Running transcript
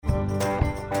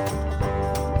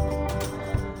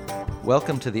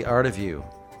Welcome to The Art of You,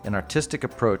 an artistic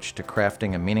approach to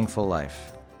crafting a meaningful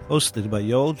life. Hosted by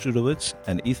Yoel Judowitz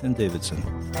and Ethan Davidson.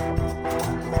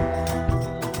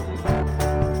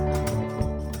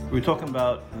 We're talking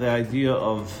about the idea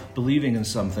of believing in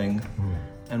something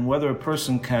and whether a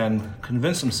person can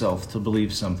convince himself to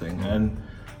believe something. And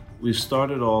we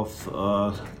started off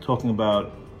talking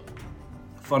about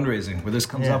fundraising, where this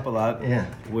comes up a lot,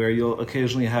 where you'll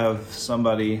occasionally have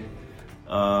somebody,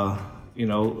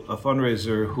 a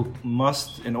fundraiser who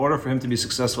must, in order for him to be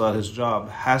successful at his job,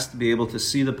 has to be able to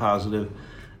see the positive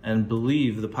and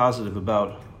believe the positive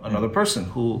about another person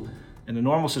who, in a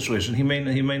normal situation, he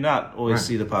may not always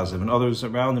see the positive, and others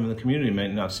around him in the community may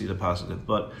not see the positive.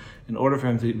 But in order for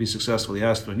him to be successful, he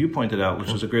has to. And you pointed out,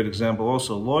 which is a great example,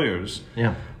 also lawyers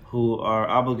who are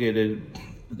obligated,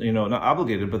 not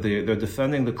obligated, but they're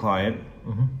defending the client.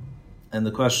 Mm-hmm. And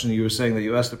the question you were saying that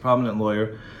you asked a prominent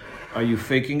lawyer, are you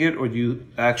faking it or do you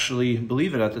actually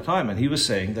believe it at the time? And he was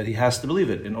saying that he has to believe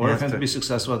it in order for him to be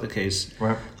successful at the case.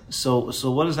 Right. So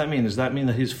what does that mean? Does that mean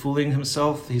that he's fooling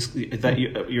himself?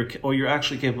 You're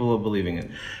actually capable of believing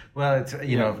it? Well, it's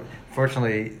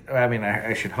fortunately,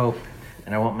 I should hope,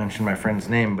 and I won't mention my friend's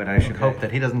name, but I should hope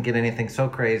that he doesn't get anything so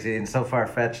crazy and so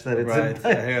far-fetched that it's right.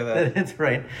 I hear that. that it's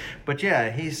right. But yeah,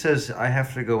 he says I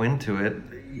have to go into it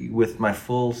with my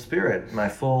full spirit, my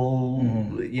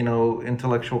full,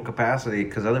 intellectual capacity,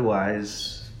 because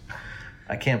otherwise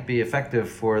I can't be effective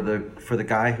for the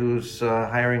guy who's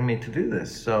hiring me to do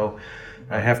this. So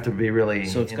I have to be really.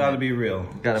 So it's got to be real.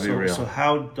 Got to be real. So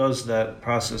how does that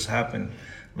process happen?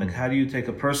 Like, how do you take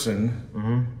a person?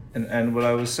 Mm-hmm. And what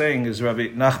I was saying is Rabbi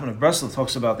Nachman of Breslov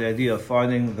talks about the idea of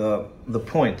finding the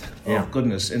point of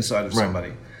goodness inside of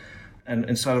somebody and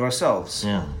inside of ourselves.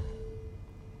 Yeah.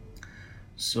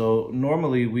 So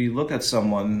normally we look at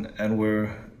someone and we're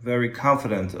very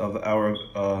confident of our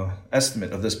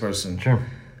estimate of this person. Sure.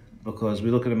 Because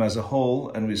we look at him as a whole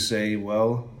and we say,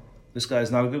 well, this guy's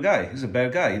not a good guy. He's a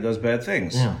bad guy. He does bad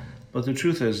things. Yeah. But the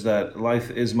truth is that life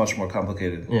is much more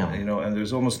complicated. Yeah. And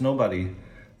there's almost nobody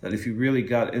that if you really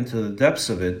got into the depths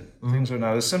of it, things are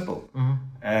not as simple.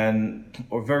 Mm-hmm.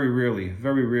 Or very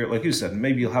rare, like you said,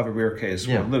 maybe you'll have a rare case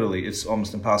where literally it's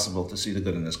almost impossible to see the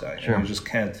good in this guy. Sure. And you just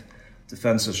can't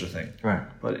defend such a thing. Right.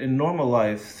 But in normal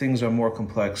life, things are more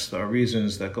complex. There are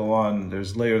reasons that go on.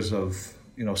 There's layers of,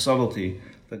 subtlety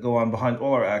that go on behind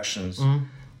all our actions. Mm-hmm.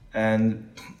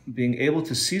 And being able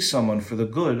to see someone for the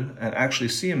good and actually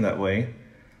see him that way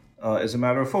is a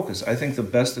matter of focus. I think the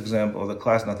best example, or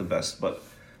not the best, but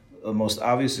the most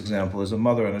obvious example is a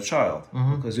mother and a child.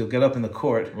 Mm-hmm. Because you'll get up in the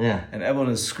court and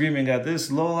everyone is screaming at this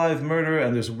low-life murderer,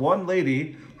 and there's one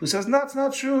lady who says, no, it's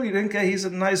not true. He didn't get, he's a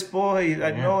nice boy.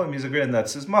 I know him. He's a great, and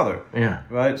that's his mother. Yeah.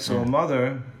 Right? So a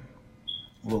mother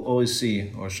will always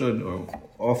see, or should, or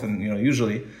often,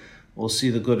 usually, will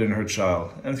see the good in her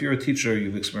child. And if you're a teacher,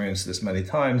 you've experienced this many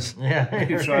times. Yeah.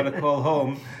 You try to call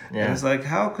home, and it's like,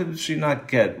 how could she not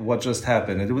get what just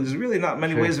happened? And there's really not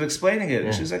many ways of explaining it. Yeah.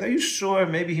 And she's like, are you sure?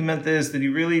 Maybe he meant this. Did he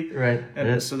really? Right.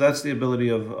 And so that's the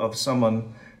ability of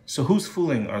someone. So who's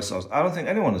fooling ourselves? I don't think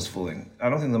anyone is fooling. I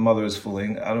don't think the mother is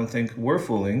fooling. I don't think we're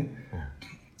fooling. Yeah.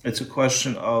 It's a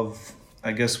question of,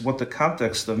 I guess, what the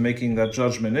context of making that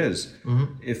judgment is.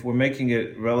 Mm-hmm. If we're making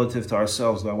it relative to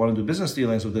ourselves, I want to do business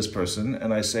dealings with this person,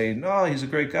 and I say, no, he's a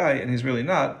great guy, and he's really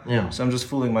not, so I'm just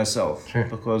fooling myself. Sure.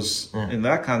 Because in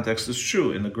that context, it's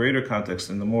true. In the greater context,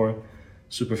 in the more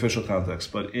superficial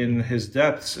context. But in his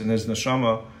depths, in his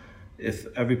neshama, if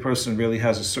every person really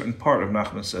has a certain part, of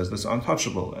Nachman says, that's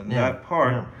untouchable, and that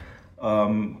part,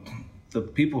 the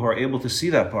people who are able to see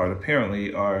that part,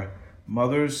 apparently, are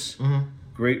mothers,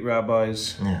 great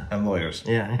rabbis, and lawyers.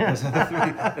 Those are the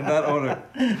three, in that order.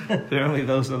 Apparently,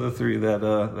 those are the three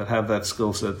that have that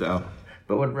skill set down.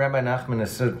 But what Rabbi Nachman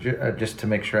is, just to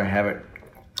make sure I have it,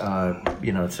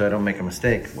 so I don't make a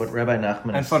mistake. What Rabbi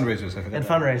Nachman and fundraisers, I forgot. And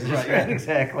fundraisers, right?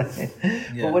 Exactly.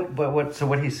 Yeah. But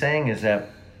what he's saying is that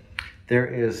there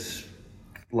is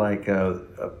like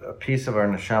a piece of our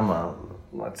neshama.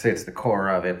 Let's say it's the core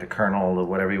of it, the kernel, or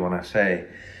whatever you want to say,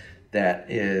 that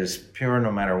is pure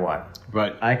no matter what.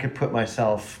 Right. I could put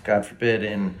myself, God forbid,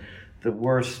 in the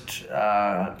worst,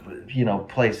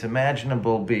 place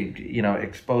imaginable,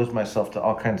 expose myself to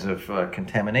all kinds of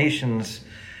contaminations,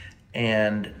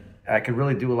 and I could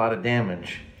really do a lot of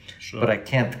damage. Sure. But I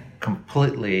can't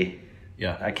completely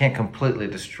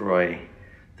destroy.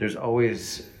 There's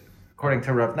always, according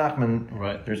to Rav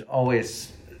Nachman, there's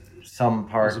always some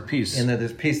part in there.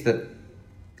 There's a piece that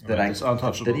it's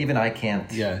untouchable. That even I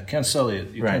can't. Yeah, can't sully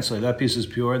it. You can't sully it. That piece is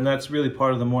pure, and that's really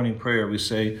part of the morning prayer. We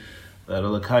say that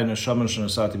Elokai neshama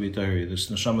shenasati b'tahiri. This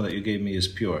neshama that you gave me is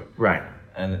pure. Right.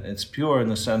 And it's pure in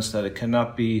the sense that it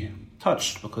cannot be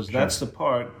touched, because that's the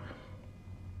part.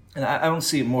 And I don't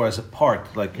see it more as a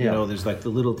part, like, there's like the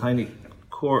little tiny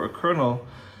core or kernel,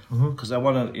 because I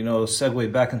want to,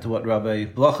 segue back into what Rabbi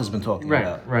Bloch has been talking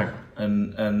about. Right.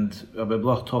 And Rabbi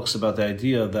Bloch talks about the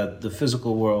idea that the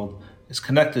physical world is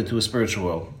connected to a spiritual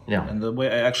world. Yeah. And the way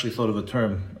I actually thought of a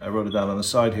term, I wrote it down on the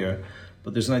side here,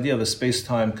 but there's an idea of a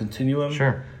space-time continuum.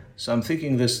 Sure. So I'm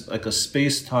thinking this like a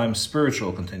space-time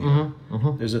spiritual continuum.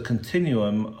 There's a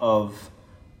continuum of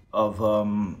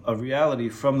reality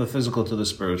from the physical to the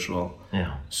spiritual.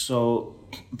 Yeah. So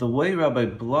the way Rabbi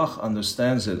Bloch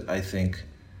understands it, I think,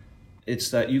 it's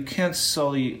that you can't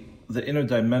sully the inner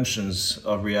dimensions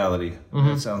of reality.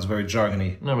 That sounds very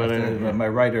jargony. No, but my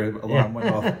writer alarm went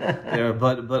off there.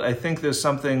 But I think there's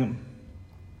something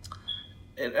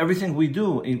in everything we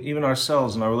do, even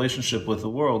ourselves and our relationship with the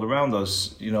world around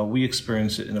us. We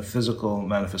experience it in a physical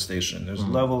manifestation. There's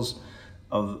levels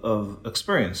of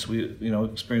experience. We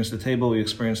experience the table, we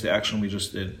experience the action we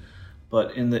just did.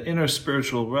 But in the inner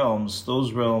spiritual realms,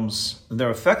 those realms, they're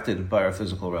affected by our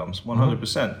physical realms,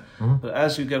 100%. But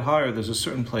as you get higher, there's a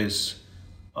certain place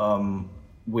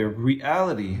where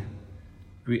reality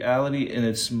in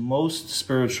its most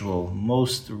spiritual,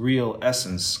 most real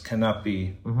essence cannot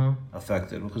be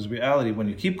affected. Because reality, when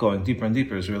you keep going deeper and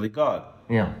deeper, is really God.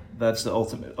 Yeah. That's the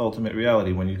ultimate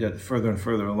reality. When you get further and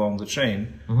further along the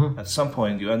chain, at some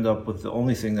point you end up with the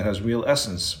only thing that has real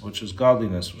essence, which is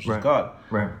godliness, which is God.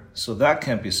 Right. So that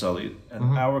can't be sullied.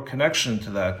 And our connection to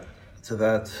that,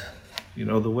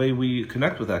 the way we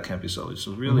connect with that can't be sullied.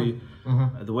 So really,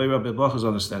 the way Rabbi Bloch is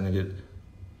understanding it,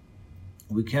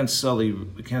 we can't sully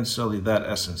that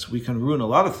essence. We can ruin a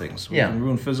lot of things. We can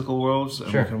ruin physical worlds,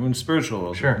 and we can ruin spiritual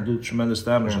worlds. We can do tremendous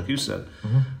damage, like you said.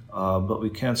 But we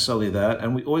can't sully that,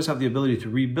 and we always have the ability to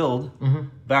rebuild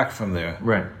back from there.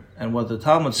 Right. And what the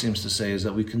Talmud seems to say is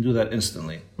that we can do that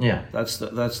instantly. Yeah. That's the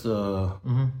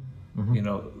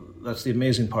that's the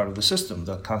amazing part of the system.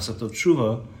 The concept of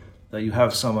tshuva, that you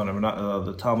have someone.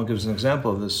 The Talmud gives an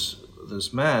example of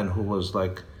this man who was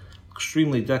like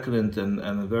extremely decadent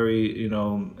and very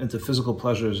into physical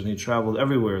pleasures, and he traveled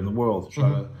everywhere in the world to try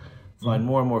to find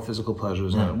more and more physical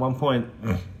pleasures. And at one point,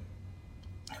 he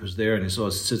was there and he saw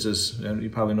his tzitzis, and you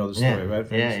probably know the story, right?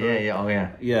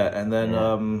 Yeah, and then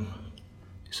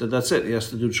he said that's it. He has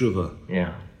to do tshuva.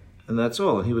 Yeah, and that's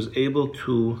all. And he was able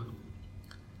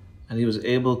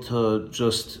to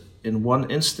just in one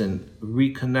instant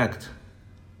reconnect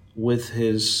with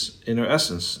his inner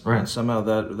essence, and somehow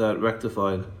that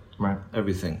rectified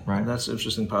everything. Right. And that's an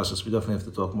interesting process. We definitely have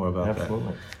to talk more about that.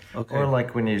 Okay. Or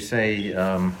like when you say,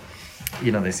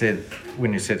 they say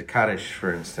when you say the Kaddish,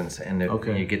 for instance, and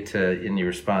you get to and you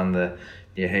respond the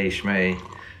Yehei Shmei,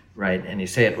 right, and you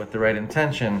say it with the right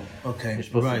intention. Okay. You're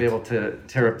supposed to be able to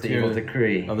tear up the evil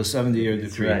decree of a 70-year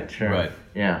decree. Right. Sure. Right.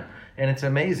 Yeah, and it's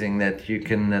amazing that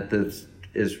this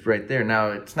is right there.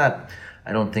 Now it's not.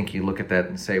 I don't think you look at that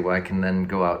and say, well, I can then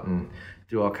go out and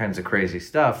do all kinds of crazy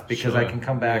stuff because I can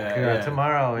come back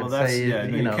tomorrow and say,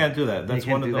 you can't do that. That's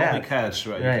one of the only catch,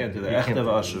 right? You can't do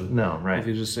that. No, right. If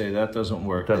you just say that doesn't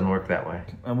work. It doesn't work that way.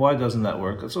 And why doesn't that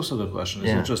work? That's also a good question.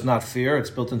 Is it just not fear? It's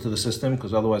built into the system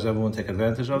because otherwise everyone will take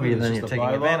advantage of it. And then you're taking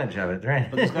advantage of it, right?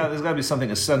 But there's got to be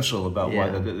something essential about why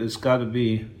that. There's got to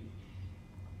be.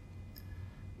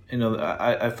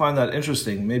 I find that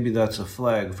interesting. Maybe that's a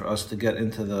flag for us to get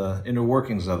into the inner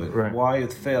workings of it. Right. Why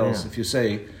it fails if you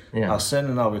say, I'll sin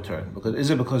and I'll return. Is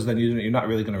it because then you're not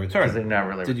really going to return? Because they're not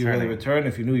really Did you really return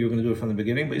if you knew you were going to do it from the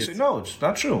beginning? But you say, no, it's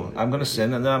not true. I'm going to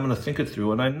sin and then I'm going to think it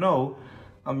through and I know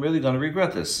I'm really going to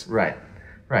regret this. Right.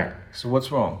 So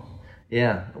what's wrong?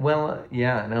 Yeah. Well,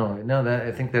 no.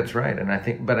 I think that's right. And I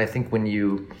think when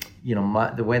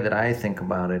the way that I think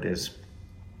about it is,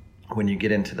 when you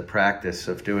get into the practice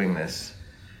of doing this,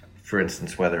 for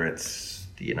instance, whether it's,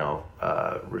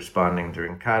 responding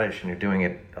during Kaddish and you're doing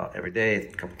it every day,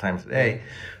 a couple times a day,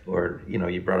 or,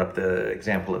 you brought up the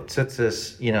example of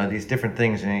tzitzis, these different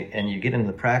things, and you get into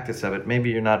the practice of it. Maybe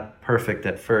you're not perfect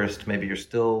at first. Maybe you're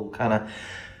still kind of,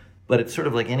 but it's sort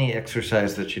of like any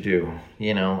exercise that you do.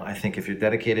 I think if you're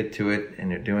dedicated to it and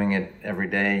you're doing it every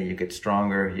day, you get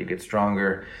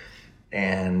stronger,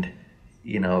 and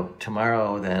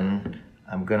tomorrow then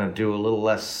I'm going to do a little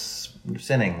less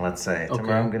sinning, let's say. Okay.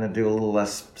 Tomorrow I'm going to do a little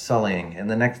less sullying. And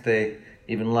the next day,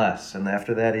 even less. And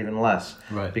after that, even less.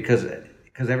 Right. Because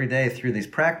every day through these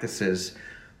practices,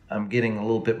 I'm getting a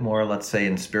little bit more, let's say,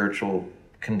 in spiritual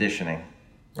conditioning.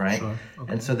 Right? Sure.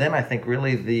 Okay. And so then I think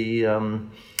really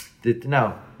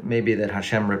maybe that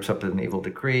Hashem rips up an evil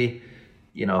decree.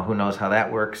 Who knows how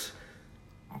that works.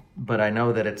 But I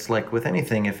know that it's like with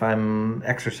anything, if I'm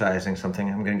exercising something,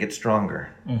 I'm going to get stronger.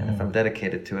 And if I'm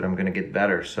dedicated to it, I'm going to get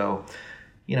better. So,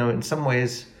 in some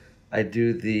ways, I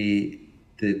do the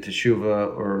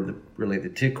teshuvah or really the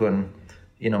tikkun,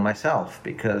 myself,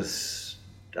 because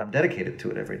I'm dedicated to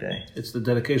it every day. It's the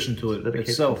dedication to it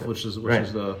itself, which is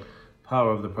the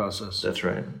power of the process. That's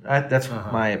right. That's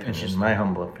my opinion, my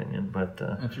humble opinion. But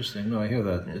interesting. No, I hear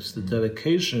that. It's the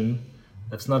dedication.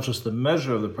 That's not just the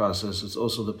measure of the process; it's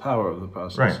also the power of the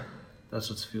process. Right. That's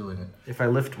what's fueling it. If I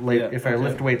lift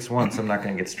lift weights once, I'm not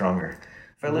going to get stronger.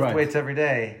 If I lift weights every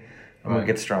day, I'm going to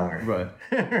get stronger. Right.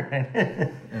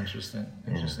 Right. Interesting.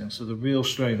 Yeah. So the real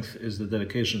strength is the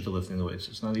dedication to lifting the weights.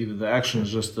 It's not even the action is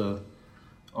just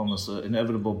almost an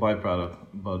inevitable byproduct,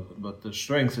 but the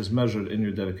strength is measured in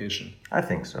your dedication. I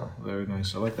think so. Very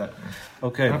nice. I like that.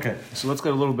 Okay. So let's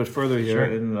get a little bit further here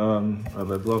in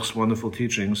Rabbi Bloch's wonderful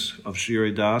teachings of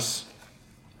Shirei Das,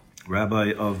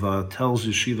 rabbi of Telz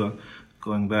Yeshiva,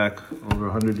 going back over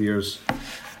 100 years,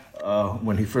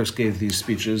 when he first gave these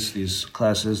speeches, these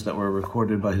classes that were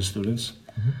recorded by his students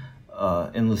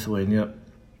in Lithuania.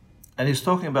 And he's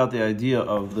talking about the idea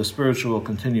of the spiritual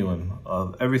continuum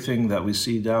of everything that we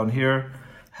see down here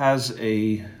has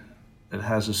a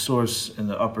source in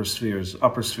the upper spheres.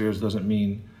 Upper spheres doesn't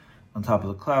mean on top of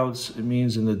the clouds. It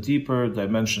means in the deeper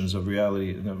dimensions of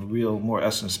reality, in the real, more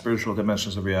essence, spiritual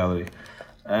dimensions of reality.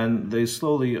 And they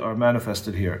slowly are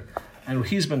manifested here. And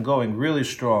he's been going really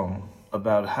strong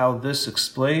about how this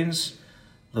explains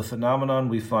the phenomenon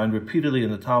we find repeatedly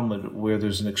in the Talmud, where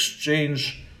there's an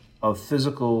exchange of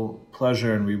physical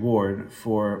pleasure and reward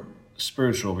for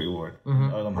spiritual reward.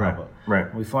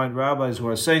 Right. We find rabbis who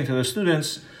are saying to their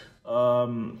students,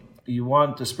 you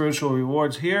want the spiritual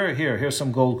rewards here's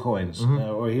some gold coins,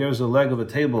 or here's a leg of a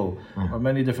table, or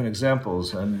many different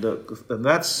examples. And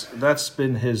that's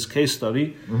been his case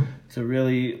study to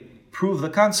really prove the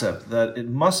concept that it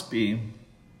must be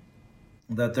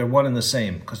that they're one and the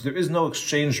same, because there is no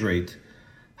exchange rate.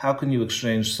 How can you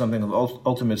exchange something of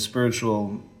ultimate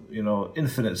spiritual,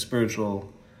 infinite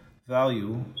spiritual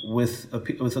value with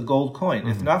a gold coin,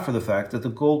 if not for the fact that the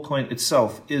gold coin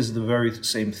itself is the very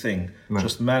same thing,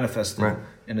 just manifested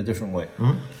in a different way.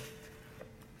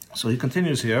 So he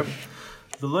continues here,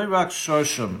 V'loirak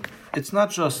shosham, it's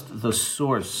not just the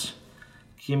source,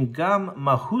 kim gam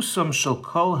mahusam shel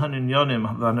kol haninyonim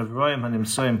v'anevroim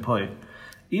hanimsoim poi,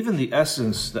 even the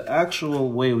essence, the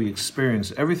actual way we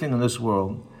experience everything in this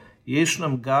world, it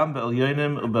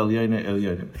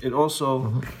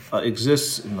also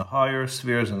exists in the higher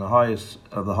spheres and the highest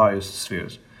of the highest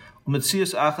spheres. It's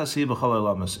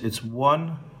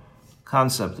one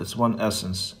concept, it's one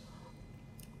essence.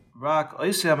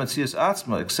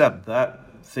 Except that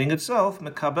thing itself, it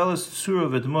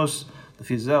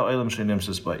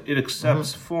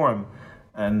accepts form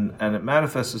and it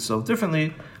manifests itself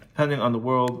differently depending on the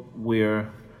world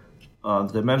where the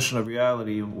dimension of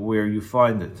reality where you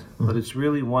find it, but it's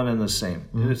really one and the same.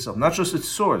 It itself, not just its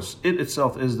source, it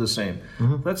itself is the same.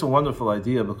 That's a wonderful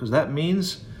idea, because that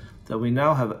means that we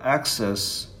now have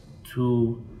access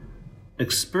to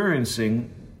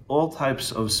experiencing all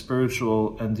types of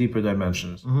spiritual and deeper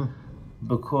dimensions,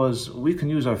 because we can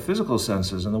use our physical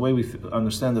senses and the way we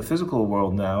understand the physical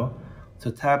world now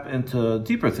to tap into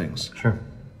deeper things. Sure.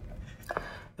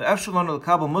 The Epsilon of the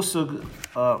Kabbalah Musug.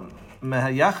 An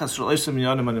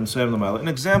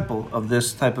example of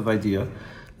this type of idea,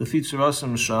 the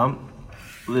Fitzurasim Sham,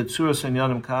 the Tzuras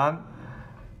Yanyanim Khan,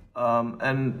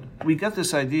 and we get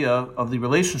this idea of the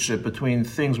relationship between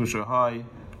things which are high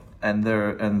and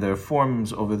their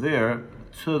forms over there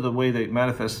to the way they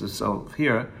manifest itself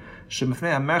here.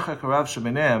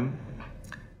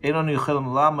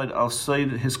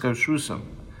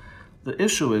 The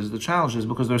issue is, the challenge is,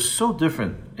 because they're so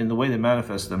different in the way they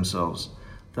manifest themselves,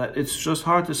 that it's just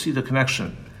hard to see the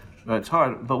connection. Right? It's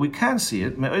hard, but we can see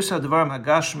it.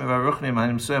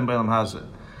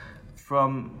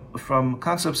 From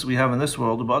concepts we have in this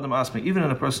world, even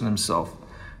in a person himself,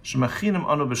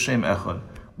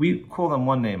 we call them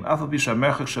one name,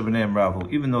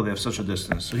 even though they have such a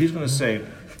distance. So he's going to say,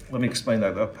 let me explain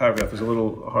that. That paragraph is a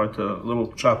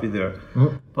little choppy there.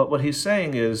 But what he's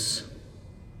saying is,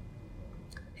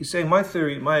 my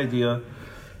theory, my idea,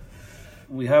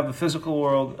 we have the physical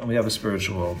world and we have a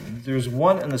spiritual world. There's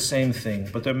one and the same thing,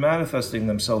 but they're manifesting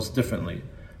themselves differently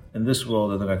in this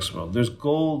world and the next world. There's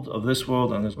gold of this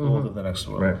world and there's gold of the next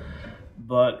world. Right.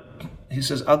 But he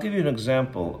says, I'll give you an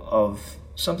example of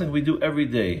something we do every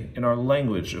day in our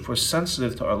language. If we're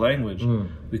sensitive to our language,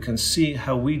 we can see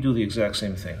how we do the exact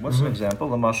same thing. What's an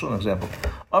example? An example.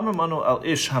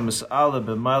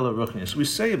 We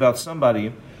say about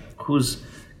somebody who's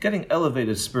getting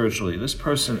elevated spiritually. This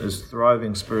person is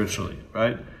thriving spiritually,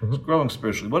 right? He's growing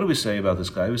spiritually. What do we say about this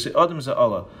guy? We say, Adam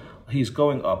Za'Allah, he's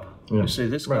going up. We say,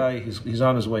 this guy, he's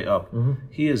on his way up.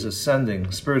 He is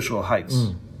ascending spiritual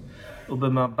heights.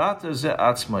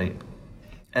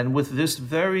 And with this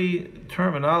very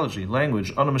terminology,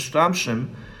 language, we'll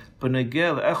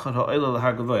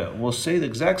say the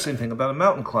exact same thing about a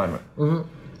mountain climber.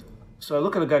 So I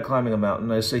look at a guy climbing a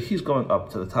mountain, and I say, he's going up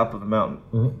to the top of the mountain.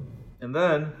 And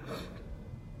then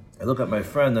I look at my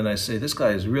friend, and I say, this guy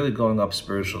is really going up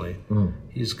spiritually.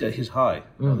 He's high.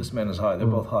 No, this man is high. They're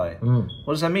both high.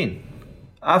 What does that mean?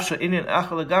 They're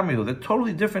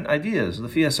totally different ideas.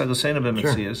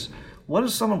 What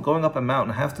does someone going up a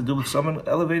mountain have to do with someone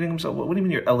elevating himself? What do you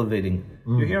mean you're elevating?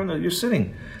 You're here, you're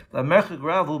sitting. There's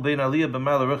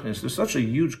such a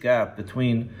huge gap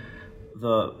between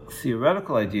the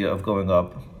theoretical idea of going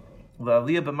up,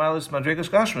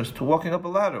 to walking up a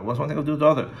ladder. What's one thing to do with the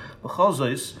other?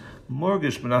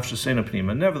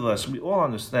 Nevertheless, we all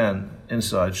understand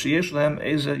inside. We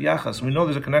know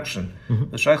there's a connection.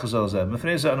 And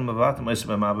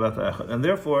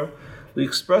therefore, we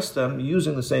express them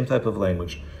using the same type of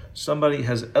language. Somebody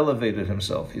has elevated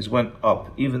himself. He's went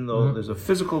up, even though there's a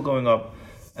physical going up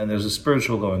and there's a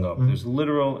spiritual going up. There's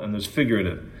literal and there's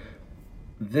figurative.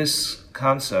 This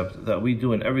concept that we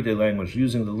do in everyday language,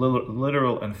 using the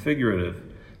literal and figurative,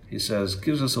 he says,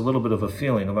 gives us a little bit of a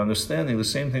feeling of understanding the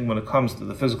same thing when it comes to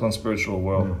the physical and spiritual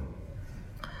world.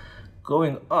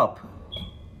 Going up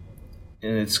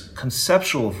in its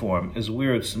conceptual form is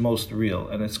where it's most real,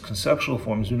 and its conceptual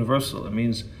form is universal. It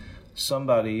means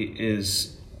somebody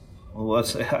is, well,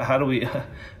 let's say, how do we,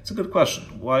 it's a good question.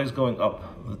 Why is going up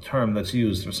the term that's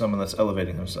used for someone that's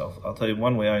elevating himself? I'll tell you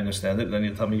one way I understand it, and then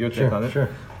you tell me your take on it. Sure.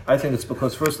 I think it's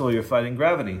because, first of all, you're fighting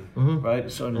gravity,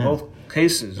 right? So in both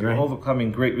cases, you're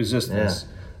overcoming great resistance,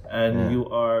 and you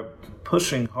are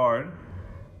pushing hard,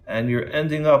 and you're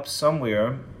ending up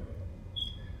somewhere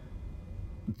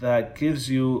that gives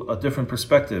you a different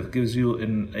perspective, gives you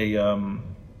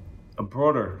a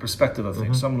broader perspective of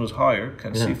things. Someone who's higher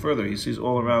can see further. He sees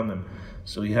all around him.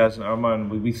 So he has, in our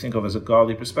mind, what we think of as a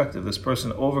godly perspective. This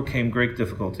person overcame great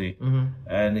difficulty,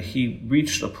 and he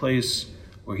reached a place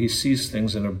where he sees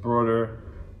things in a broader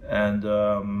and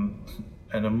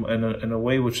in a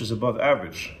way which is above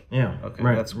average. Okay,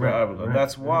 that's where I would go.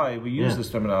 That's why we use this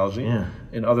terminology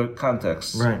in other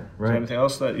contexts. Is there anything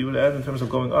else that you would add in terms of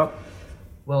going up?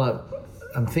 Well,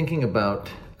 I'm thinking about,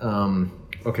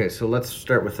 okay, so let's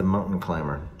start with the mountain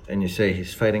climber. And you say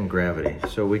he's fighting gravity.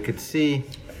 So we could see,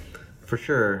 for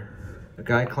sure, a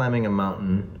guy climbing a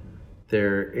mountain,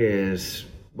 there is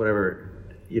whatever,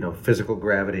 physical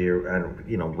gravity or,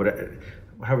 whatever,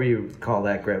 however you call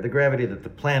that gravity, the gravity that the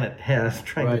planet has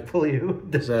trying to pull you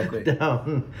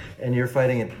down, and you're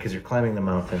fighting it because you're climbing the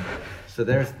mountain. So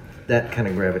there's that kind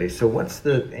of gravity. So what's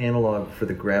the analog for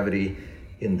the gravity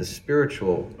in the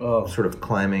spiritual sort of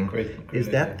climbing? Great is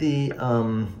that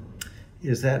idea.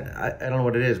 Is that I don't know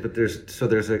what it is, but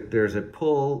there's a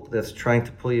pull that's trying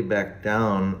to pull you back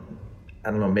down. I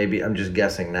don't know, maybe I'm just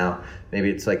guessing now. Maybe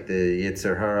it's like the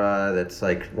Yetzer Hara that's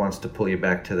like wants to pull you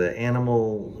back to the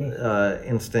animal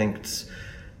instincts,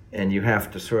 and you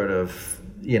have to sort of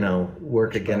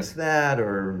work against that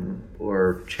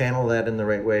or channel that in the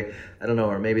right way. I don't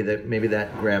know, or maybe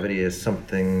that gravity is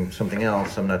something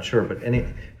else. I'm not sure, but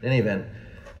in any event,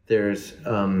 there's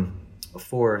a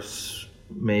force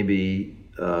maybe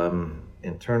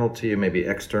internal to you, maybe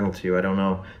external to you. I don't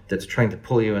know. That's trying to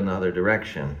pull you in the other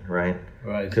direction, right?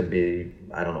 Right. Could be,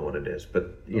 I don't know what it is,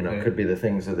 but it could be the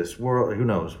things of this world. Who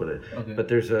knows what it? Okay. But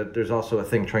there's also a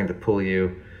thing trying to pull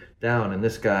you down, and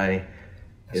this guy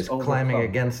is climbing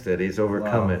against it. He's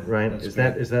overcome it, right? Is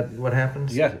that what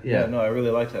happens? Yeah. No, I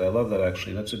really like that. I love that,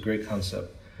 actually. That's a great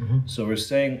concept. So we're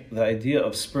saying the idea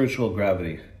of spiritual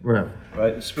gravity.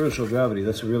 Right? Spiritual gravity,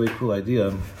 that's a really cool idea.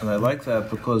 And I like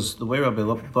that because the way Rabbi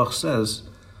Bach says,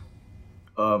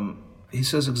 he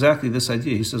says exactly this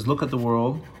idea. He says, look at the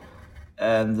world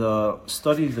and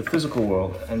study the physical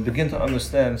world and begin to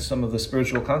understand some of the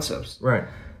spiritual concepts. Right.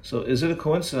 So is it a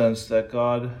coincidence that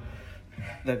God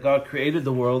created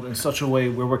the world in such a way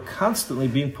where we're constantly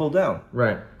being pulled down?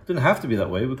 Right. It didn't have to be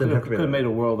that way. We could have made a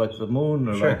world like the moon,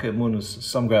 or like a moon is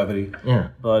some gravity.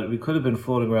 But we could have been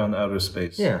floating around outer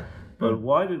space. But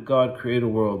why did God create a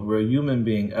world where a human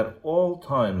being at all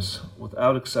times,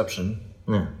 without exception,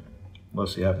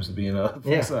 unless he happens to be in a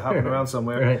hopping around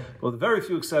somewhere, but with very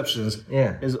few exceptions,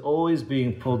 is always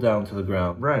being pulled down to the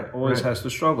ground. Always has to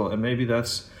struggle. And maybe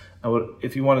that's,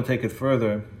 if you want to take it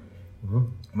further,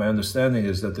 my understanding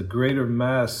is that the greater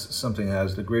mass something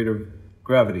has, the greater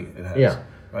gravity it has.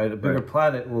 right? A bigger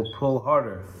planet will pull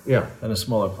harder than a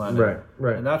smaller planet.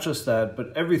 Right. And not just that,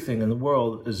 but everything in the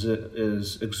world is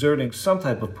exerting some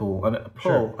type of pull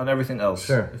on everything else.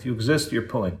 Sure. If you exist, you're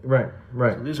pulling. Right.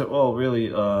 So these are all really,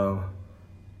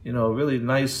 really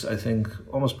nice, I think,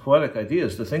 almost poetic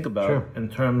ideas to think about in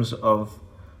terms of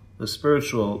the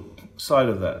spiritual side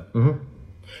of that. Mm-hmm.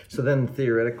 So then,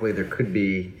 theoretically, there could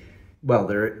be, well,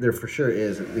 there for sure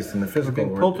is, at least in the physical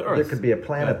world, there could be a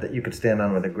planet that you could stand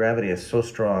on where the gravity is so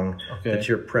strong that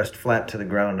you're pressed flat to the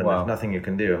ground and there's nothing you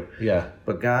can do. Yeah.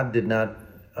 But God did not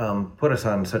put us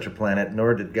on such a planet,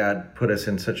 nor did God put us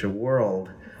in such a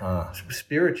world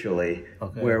spiritually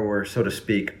where we're, so to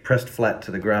speak, pressed flat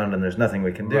to the ground and there's nothing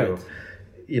we can do. Right.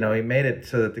 He made it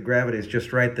so that the gravity is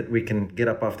just right that we can get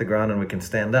up off the ground and we can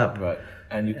stand up. Right.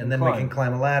 And then we can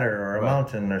climb a ladder or a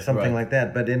mountain or something like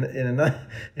that. But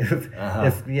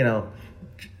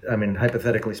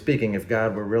hypothetically speaking, if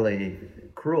God were really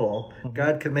cruel,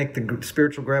 God could make the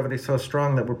spiritual gravity so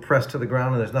strong that we're pressed to the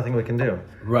ground and there's nothing we can do.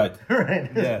 Right. Right.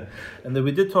 Yeah. And then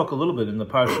we did talk a little bit in the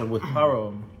parsha with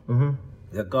Paro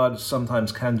that God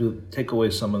sometimes can take away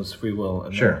someone's free will.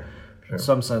 And in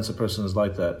some sense, a person is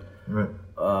like that. Right.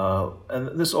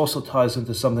 And this also ties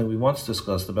into something we once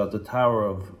discussed about the Tower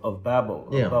of Babel,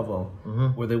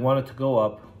 where they wanted to go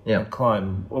up and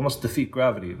climb, almost defeat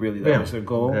gravity, really. That was their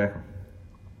goal. Exactly.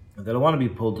 They don't want to be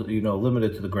pulled,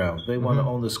 limited to the ground. They want to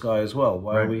own the sky as well.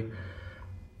 Why are we...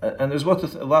 And there's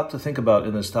a lot to think about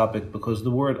in this topic because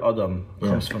the word Adam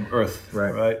comes from earth,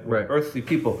 right? We're earthly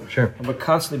people. Sure. And we're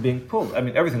constantly being pulled. I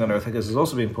mean, everything on earth, I guess, is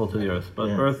also being pulled to the earth. But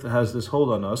earth has this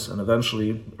hold on us, and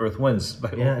eventually earth wins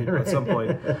at some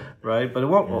point, right? But it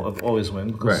won't always win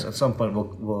because at some point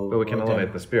we'll but we can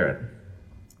elevate the spirit.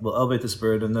 We'll elevate the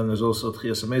spirit, and then there's also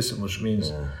Tchias HaMesim, which means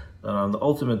that on the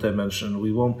ultimate dimension,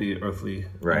 we won't be earthly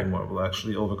anymore. We'll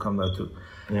actually overcome that too.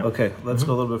 Yep. Okay, let's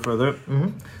go a little bit further.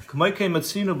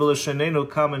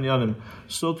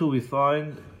 So too we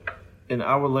find in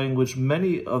our language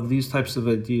many of these types of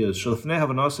ideas. According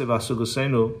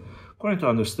to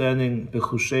understanding,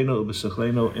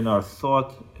 in our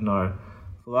thought, in our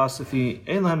philosophy,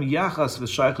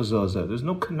 there's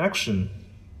no connection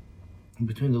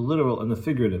between the literal and the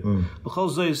figurative. And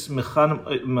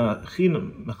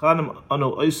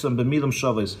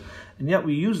yet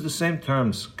we use the same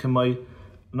terms.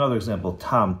 Another example,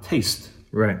 tam, taste.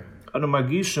 Right.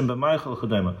 We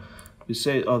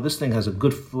say, oh, this thing has a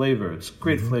good flavor. It's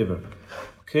great flavor.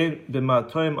 Okay, the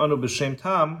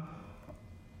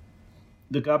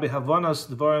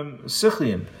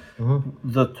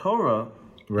Torah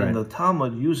and the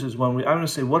Talmud uses when I want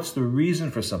to say, what's the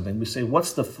reason for something? We say,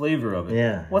 what's the flavor of it?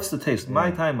 Yeah. What's the taste? My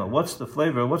time, what's the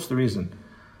flavor? What's the reason?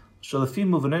 And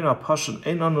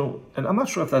I'm not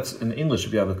sure if that's in English,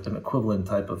 if you have an equivalent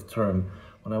type of term.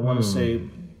 When I want to say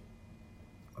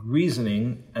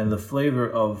reasoning and the flavor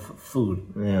of food.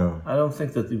 Yeah. I don't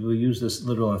think that we use this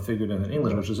literal and figurative in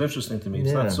English, which is interesting to me.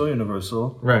 It's not so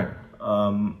universal. Right.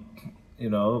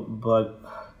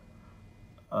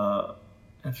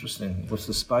 Interesting. What's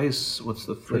the spice? What's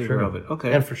the flavor of it?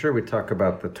 Okay. And for sure we talk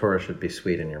about the Torah should be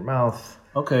sweet in your mouth.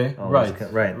 Okay, right.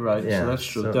 Yeah. So that's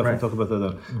true. Definitely talk about that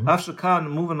then. After Khan,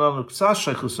 moving on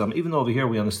to even though over here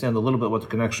we understand a little bit what the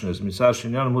connection is.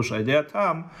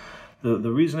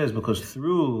 The reason is because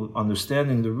through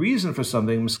understanding the reason for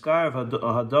something, when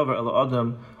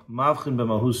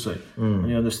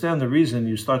you understand the reason,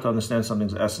 you start to understand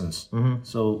something's essence.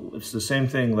 So it's the same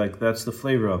thing, like that's the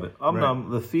flavor of it. But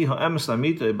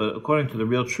according to the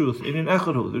real truth,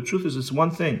 the truth is it's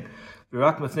one thing.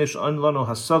 But in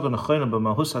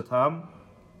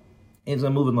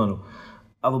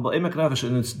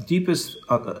its deepest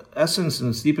essence, in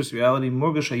its deepest reality, we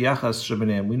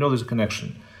know there's a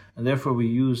connection. And therefore we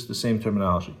use the same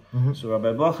terminology. So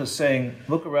Rabbi Bloch is saying,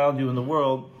 look around you in the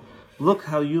world, look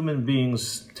how human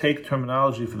beings take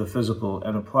terminology for the physical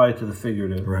and apply it to the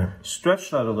figurative. Right.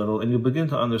 Stretch that a little and you'll begin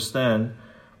to understand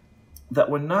that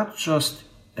we're not just,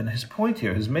 and his point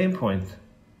here, his main point,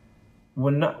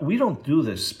 we don't do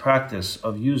this practice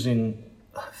of using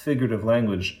figurative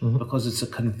language because it's a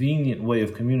convenient way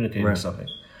of communicating something.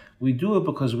 We do it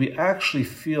because we actually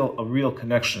feel a real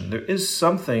connection. There is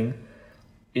something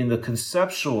in the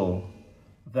conceptual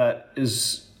that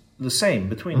is the same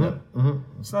between them.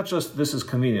 It's not just this is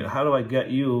convenient. How do I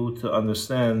get you to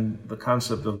understand the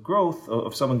concept of growth,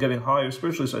 of someone getting higher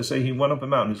spiritually? So I say he went up a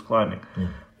mountain, he's climbing.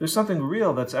 There's something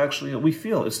real that's actually, we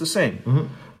feel, it's the same.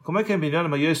 Same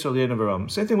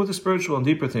thing with the spiritual and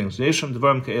deeper things. There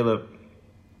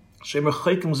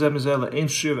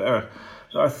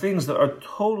are things that are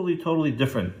totally, totally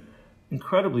different,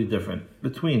 incredibly different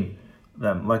between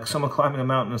them, like someone climbing a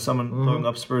mountain and someone going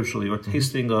up spiritually, or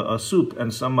tasting a soup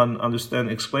and someone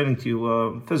explaining to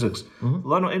you physics.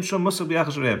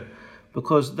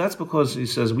 Because he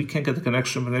says we can't get the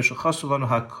connection because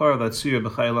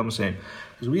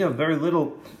we have very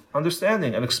little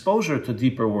understanding and exposure to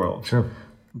deeper worlds. Sure.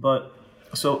 But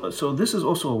so this is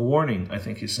also a warning, I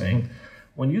think he's saying.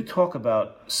 When you talk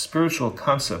about spiritual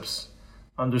concepts,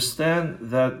 understand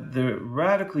that they're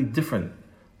radically different.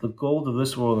 The gold of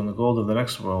this world and the gold of the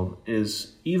next world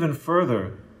is even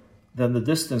further than the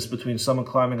distance between someone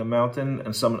climbing a mountain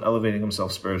and someone elevating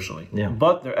himself spiritually. Yeah.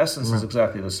 But their essence is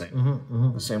exactly the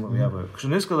same. The same what we have. When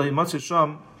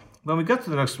we get to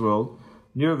the next world,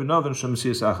 he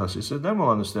said, then we'll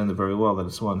understand it very well that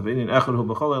it's one.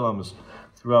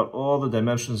 Throughout all the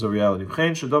dimensions of reality.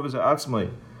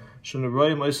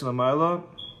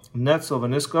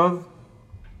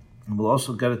 And we'll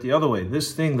also get it the other way.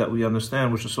 This thing that we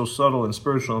understand, which is so subtle and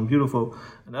spiritual and beautiful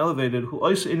and elevated, we'll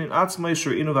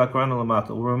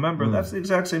remember that's the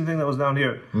exact same thing that was down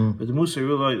here.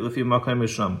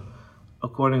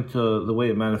 According to the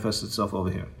way it manifests itself over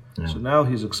here. Yeah. So now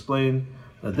he's explained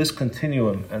that this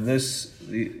continuum and these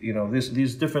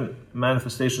different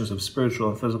manifestations of spiritual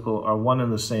and physical are one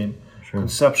and the same. Sure.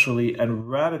 Conceptually and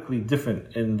radically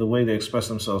different in the way they express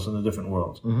themselves in the different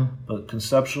worlds. But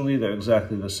conceptually, they're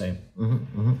exactly the same.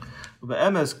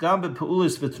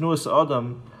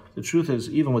 The truth is,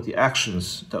 even with the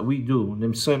actions that we do, there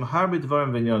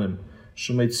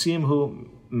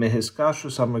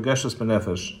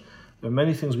are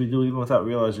many things we do even without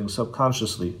realizing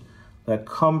subconsciously that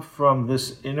come from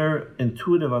this inner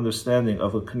intuitive understanding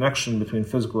of a connection between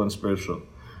physical and spiritual.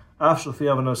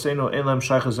 Even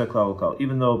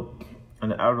though on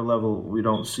the outer level we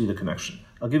don't see the connection.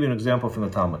 I'll give you an example from the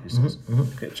Talmud, he says.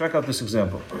 Okay, check out this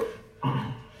example.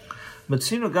 We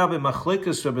find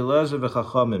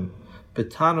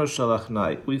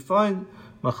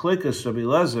machlekes Rabbi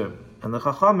Lezer and the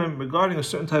Chachamim regarding a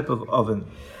certain type of oven.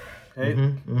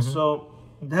 Okay, so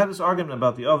they had this argument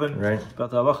about the oven,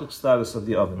 about the halachic status of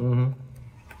the oven.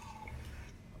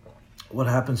 What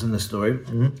happens in the story?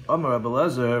 Amar Rabbi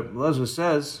Eliezer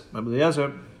says, Rabbi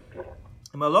Eliezer,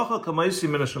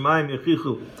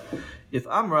 if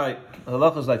I'm right,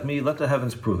 halacha is like me, let the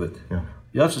heavens prove it.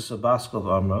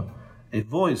 A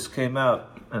voice came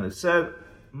out and it said,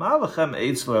 what are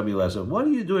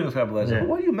you doing with Rabbi Eliezer?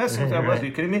 What are you messing with Rabbi Eliezer? Are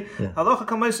you kidding me?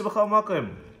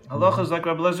 Halacha is like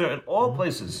Rabbi Eliezer in all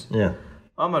places.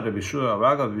 Amar Rabbi Shua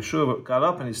got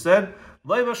up and he said, he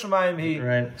says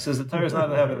the Torah is not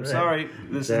in heaven. I'm sorry,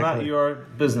 this is not your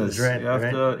business. You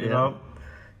have to,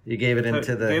 you gave it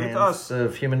into the hands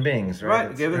of human beings,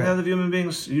 right? You gave it in the hands of human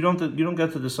beings. You don't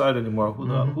get to decide anymore who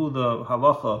the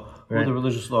halacha, who the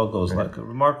religious law goes like. A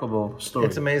remarkable story.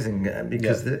 It's amazing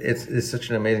because it's such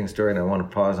an amazing story, and I want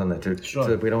to pause on that too, so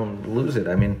that we don't lose it.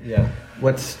 I mean,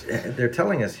 what's they're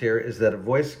telling us here is that a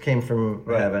voice came from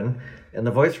heaven, and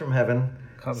the voice from heaven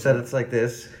said it's like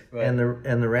this. And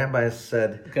the rabbis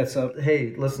said,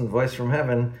 "Hey, listen, voice from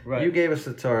heaven. You gave us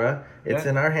the Torah. It's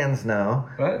in our hands now.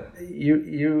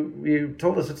 You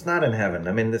told us it's not in heaven.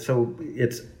 I mean, so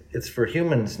it's for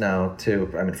humans now to.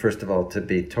 I mean, first of all, to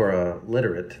be Torah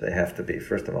literate, they have to be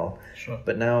first of all.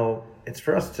 But now it's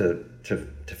for us to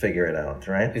figure it out,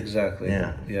 right? Exactly.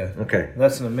 Yeah. Okay.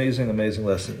 That's an amazing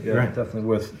lesson. Yeah, definitely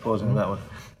worth pausing on that one.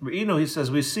 He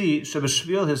says we see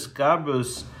Shebeshvil his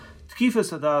gabrus.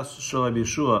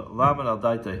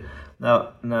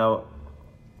 Now,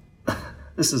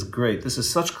 this is great. This is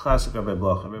such classic Rabbi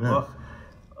Bloch. Rabbi Bloch,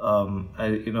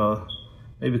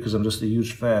 maybe because I'm just a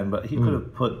huge fan, but he could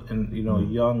have put in,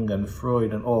 Jung and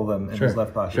Freud and all of them in his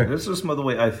left pocket. This is the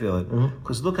way I feel it.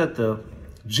 Because look at the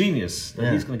genius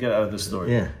that he's going to get out of this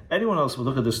story. Anyone else would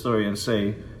look at this story and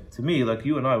say, to me, like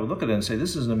you and I would look at it and say,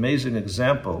 this is an amazing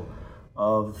example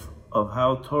of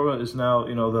how Torah is now,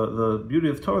 the beauty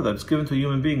of Torah, that it's given to a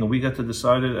human being and we get to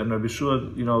decide it, and Rabbi Shua,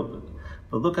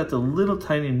 but look at the little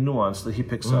tiny nuance that he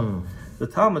picks up. The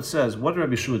Talmud says, what did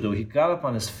Rabbi Shua do? He got up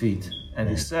on his feet and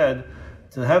he said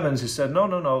to the heavens, he said,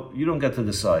 no, you don't get to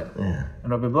decide.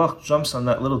 And Rabbi Bloch jumps on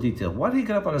that little detail. Why did he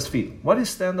get up on his feet? Why did he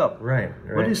stand up?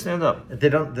 Why did he stand up? They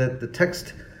don't, the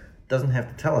text doesn't have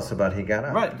to tell us about he got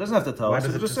up. It doesn't have to tell us.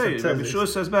 It just say Rabbi Shua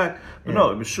says back, but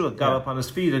no, Rabbi Shua got up on his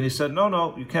feet and he said,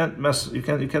 no, you can't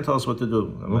tell us what to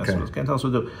do. You can't tell us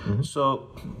what to do. So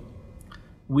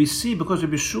we see, because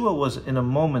Rabbi Shua was in a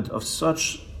moment of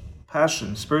such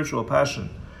passion, spiritual passion,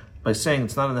 by saying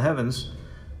it's not in the heavens,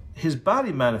 his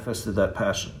body manifested that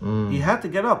passion. He had to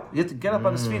get up. He had to get up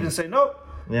on his feet and say, no,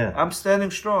 I'm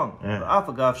standing strong.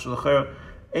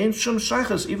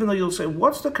 Even though you'll say,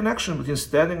 what's the connection between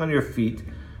standing on your feet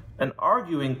and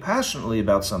arguing passionately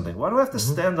about something. Why do I have to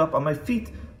stand up on my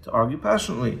feet to argue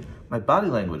passionately? My body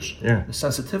language, the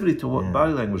sensitivity to what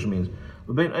body language means.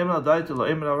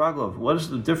 What is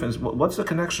the difference? What's the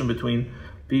connection between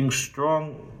being strong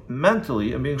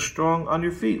mentally and being strong on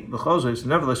your feet?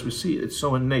 Nevertheless, we see it's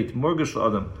so innate.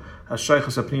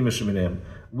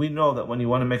 We know that when you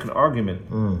want to make an argument,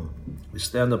 we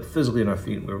stand up physically on our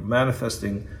feet. We're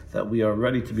manifesting that we are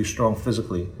ready to be strong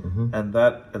physically, and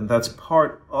that's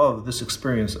part of this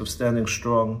experience of standing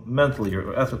strong mentally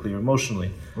or ethically or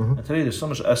emotionally. And today there's so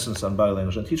much essence on body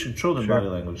language and teaching children body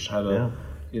language, how to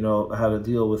how to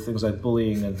deal with things like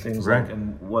bullying and things like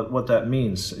and what that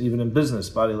means, even in business,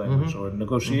 body language or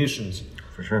negotiations.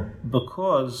 For sure,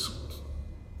 because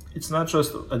it's not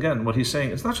just, again, what he's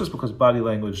saying, it's not just because body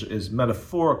language is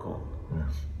metaphorical.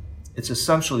 It's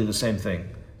essentially the same thing.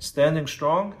 Standing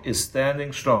strong is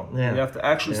standing strong. You have to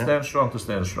actually stand strong to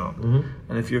stand strong.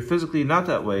 And if you're physically not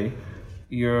that way,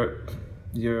 you're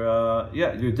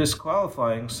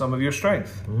disqualifying some of your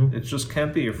strength. It just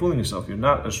can't be. You're fooling yourself. You're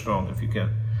not as strong if you can.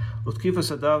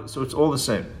 So it's all the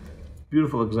same.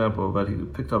 Beautiful example that he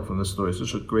picked up from this story.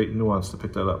 Such a great nuance to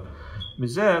pick that up.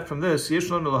 From this,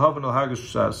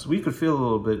 we could feel a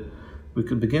little bit, we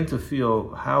could begin to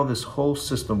feel how this whole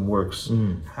system works,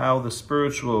 how the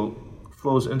spiritual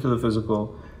flows into the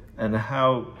physical, and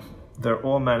how they're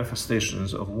all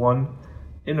manifestations of one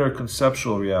inner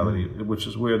conceptual reality, which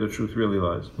is where the truth really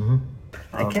lies.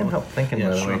 I can't help thinking,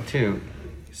 by the way, too.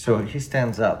 So he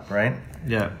stands up, right?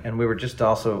 Yeah. And we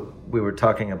were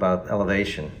talking about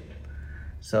elevation.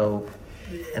 So...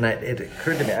 And it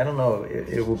occurred to me, I don't know,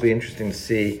 it will be interesting to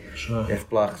see if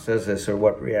Bloch says this or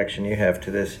what reaction you have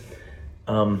to this.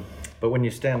 But when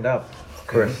you stand up, of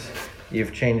course,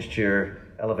 you've changed your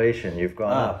elevation. You've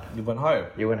gone up. You went higher.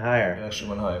 You went higher. You actually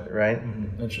went higher. Right?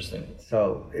 Interesting.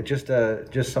 So it just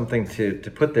something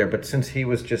to put there. But since he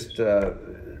was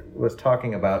was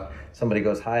talking about somebody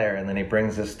goes higher, and then he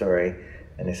brings this story,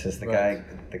 and he says the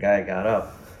guy got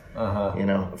up.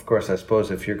 Of course, I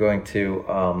suppose if you're going to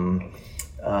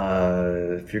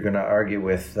argue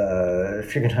with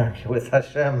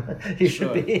Hashem, you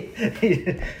should be.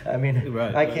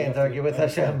 I can't argue with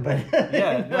Hashem, but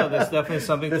there's definitely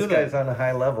something to that. This guy's on a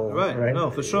high level, right?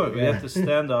 No, for sure. You have to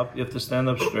stand up. You have to stand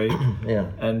up straight,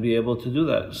 and be able to do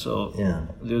that. So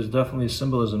there's definitely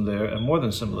symbolism there, and more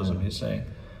than symbolism. He's saying,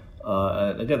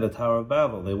 and again, the Tower of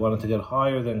Babel. They wanted to get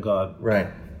higher than God, right?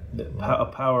 A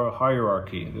power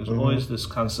hierarchy. There's always this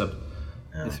concept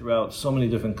throughout so many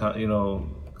different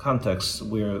contexts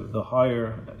where the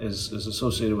higher is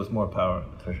associated with more power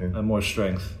and more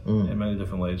strength in many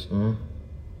different ways.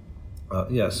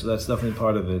 Yes, that's definitely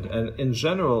part of it. And in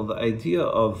general, the idea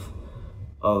of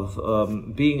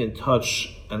being in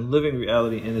touch and living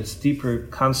reality in its deeper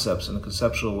concepts in a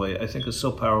conceptual way, I think is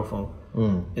so powerful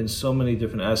in so many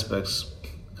different aspects.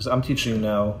 Because I'm teaching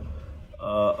now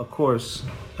a course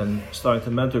and starting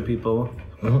to mentor people,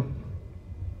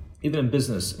 even in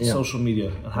business, in social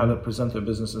media, and how to present their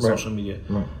business in social media.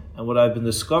 And what I've been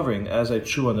discovering as I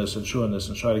chew on this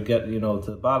and try to get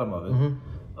to the bottom of it,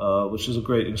 which is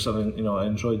something I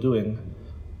enjoy doing,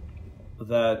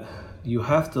 that you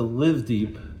have to live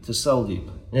deep to sell deep.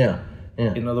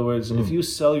 In other words, if you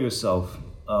sell yourself,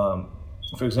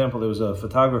 for example, there was a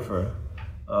photographer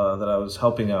that I was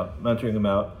helping out, mentoring him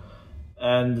out,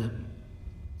 and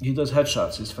he does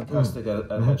headshots. He's fantastic at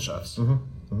headshots.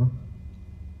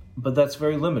 But that's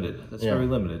very limited. Very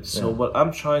limited. So what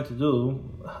I'm trying to do,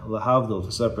 lahavdil,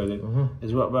 to separate it,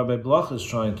 is what Rabbi Bloch is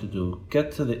trying to do.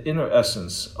 Get to the inner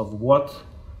essence of what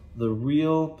the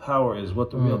real power is,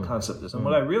 what the real concept is. And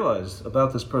what I realized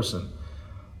about this person,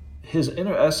 his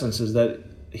inner essence is that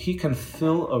he can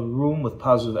fill a room with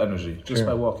positive energy just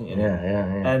by walking in it.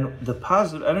 And the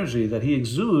positive energy that he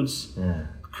exudes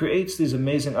creates these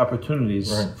amazing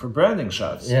opportunities for branding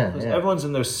shots. Because everyone's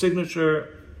in their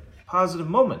signature positive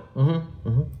moment.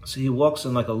 So he walks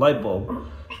in like a light bulb,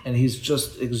 and he's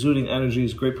just exuding energy,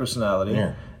 his great personality,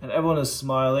 and everyone is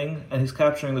smiling, and he's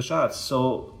capturing the shots.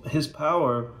 So his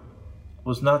power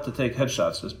was not to take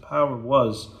headshots. His power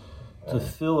was to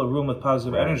fill a room with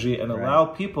positive energy and allow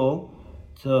people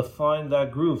to find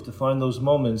that groove, to find those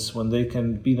moments when they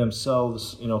can be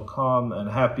themselves, calm and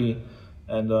happy,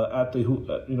 and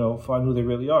find who they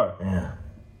really are.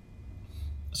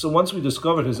 So once we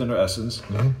discovered his inner essence,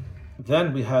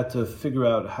 then we had to figure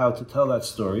out how to tell that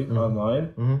story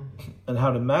online and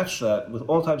how to match that with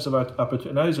all types of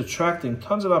opportunities. Now he's attracting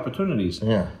tons of opportunities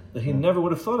that he never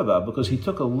would have thought about, because he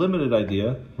took a limited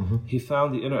idea, he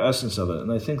found the inner essence of it.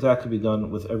 And I think that could be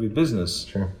done with every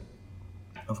business.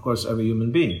 Of course, every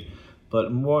human being.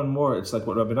 But more and more, it's like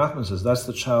what Rabbi Nachman says, that's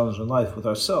the challenge in life with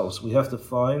ourselves. We have to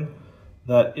find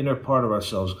that inner part of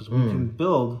ourselves, because we can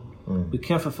build, we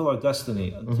can't fulfill our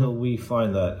destiny until we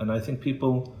find that. And I think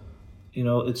people,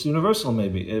 it's universal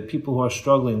maybe. People who are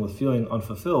struggling with feeling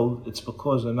unfulfilled, it's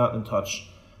because they're not in touch.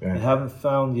 They haven't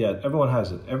found yet. Everyone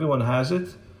has it.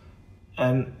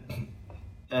 And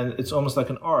it's almost like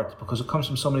an art, because it comes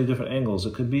from so many different angles.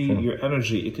 It could be your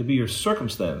energy, it could be your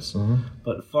circumstance.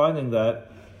 But finding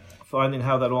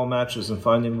how that all matches and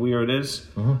finding where it is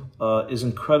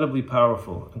incredibly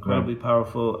powerful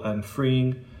and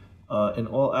freeing in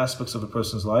all aspects of a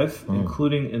person's life,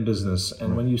 including in business.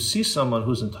 And when you see someone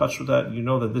who's in touch with that, you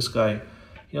know that this guy,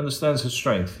 he understands his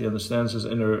strength, he understands his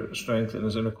inner strength and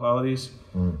his inner qualities.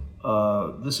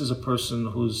 This is a person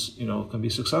who's, can be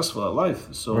successful at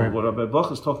life. So what Rabbi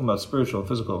Bloch is talking about, spiritual and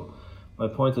physical, my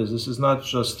point is, this is not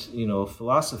just,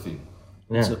 philosophy.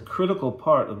 It's a critical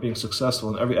part of being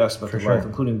successful in every aspect of life,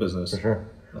 including business. For sure.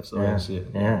 That's the way I see it.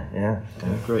 Yeah.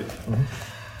 Great.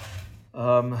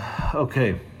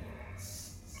 Okay.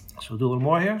 So we'll do a little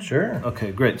more here? Sure.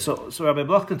 Okay, great. So Rabbi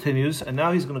Bloch continues, and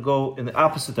now he's going to go in the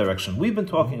opposite direction. We've been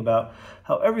talking about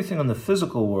how everything in the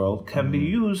physical world can be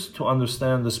used to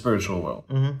understand the spiritual world.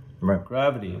 Right.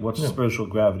 Gravity. What's spiritual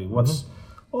gravity? What's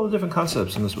all the different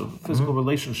concepts in this world? Physical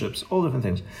relationships, all different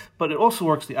things. But it also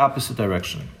works the opposite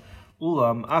direction.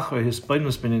 After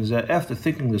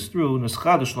thinking this through,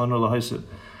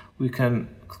 we can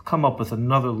come up with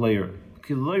another layer.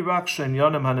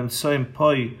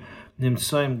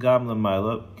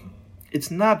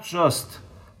 It's not just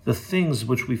the things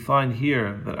which we find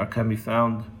here that can be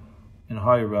found in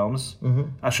higher realms.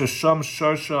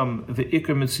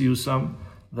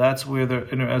 That's where their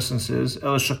inner essence is.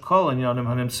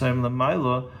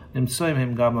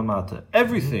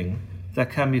 Everything that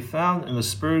can be found in the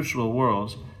spiritual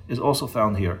worlds is also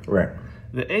found here. Right.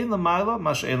 There is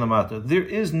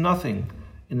nothing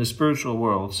in the spiritual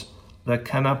worlds that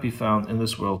cannot be found in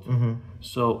this world.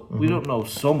 So we don't know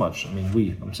so much. I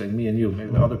mean, I'm saying me and you,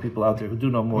 maybe there are other people out there who do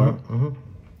know more,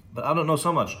 but I don't know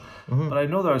so much. But I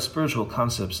know there are spiritual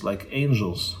concepts like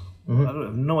angels. I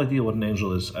have no idea what an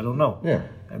angel is. I don't know. I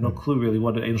have no clue really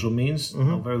what an angel means. I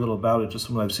know very little about it, just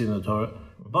from what I've seen in the Torah.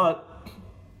 But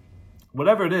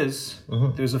whatever it is,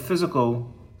 there's a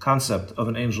physical concept of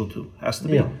an angel too. Has to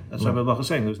be. That's what Rabbi Bloch is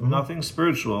saying. There's nothing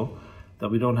spiritual that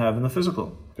we don't have in the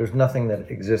physical. There's nothing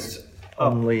that exists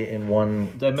only in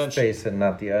one dimension, space and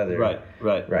not the other. Right.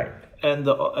 And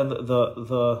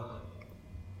the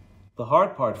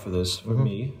hard part for this, for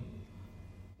me,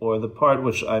 or the part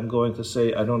which I'm going to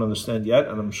say I don't understand yet,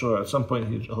 and I'm sure at some point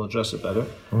he'll address it better,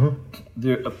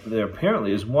 there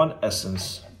apparently is one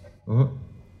essence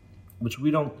which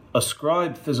we don't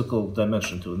ascribe physical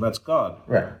dimension to, and that's God,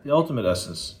 the ultimate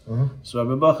essence. So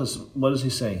Rabbi Bloch what is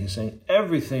he saying? He's saying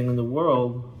everything in the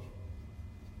world,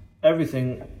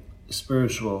 everything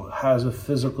spiritual has a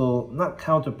physical, not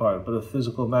counterpart, but a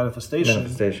physical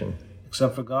manifestation.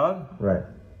 Except for God? Right.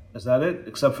 Is that it?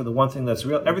 Except for the one thing that's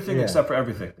real? Everything except for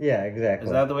everything. Yeah, exactly.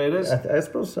 Is that the way it is? I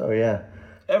suppose so, yeah.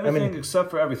 Everything except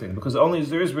for everything, because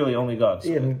there is really only God.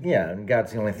 So and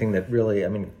God's the only thing that really,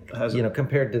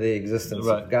 compared to the existence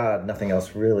of God, nothing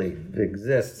else really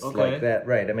exists like that.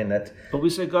 Right, But we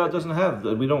say God doesn't have,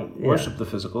 we don't worship the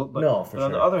physical. But, but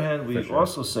on the other hand, we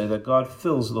also say that God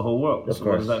fills the whole world. So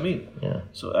what does that mean?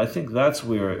 So I think that's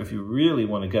where, if you really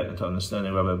want to get into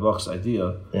understanding Rabbi Bloch's idea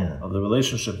of the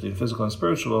relationship between physical and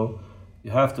spiritual,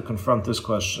 you have to confront this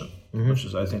question, which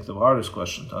is, I think, the hardest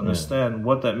question, to understand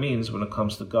what that means when it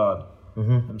comes to God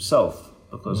himself.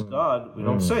 Because God, we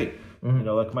don't say.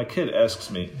 Like my kid asks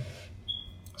me,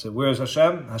 I say, where is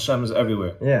Hashem? Hashem is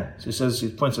everywhere. So he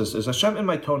points us, is Hashem in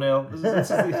my toenail?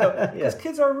 Because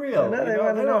kids are real. They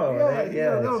want to know.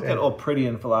 They don't get all pretty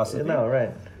in philosophy. No,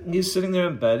 right. He's sitting there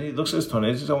in bed, he looks at his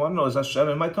toenails, he says, I want to know, is Hashem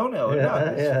in my toenail or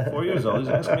not? He's 4 years old, he's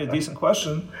asking me a decent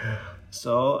question.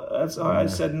 So I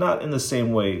said, not in the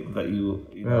same way that you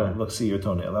see your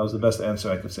toenail. That was the best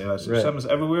answer I could say. I said, Hashem is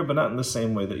everywhere, but not in the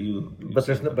same way that you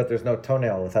there's no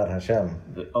toenail without Hashem.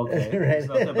 Okay,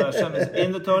 but Hashem is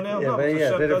in the toenail. No,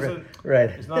 Hashem doesn't. Right,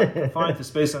 it's not confined to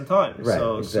space and time. Right,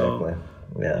 exactly.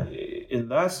 In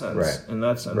that sense,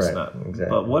 not. Exactly.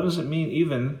 But what does it mean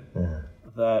even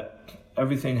that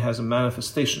everything has a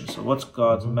manifestation? So what's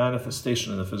God's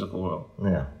manifestation in the physical world?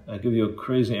 I give you a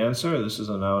crazy answer. This is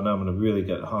now I'm going to really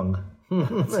get hung.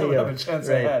 So whatever chance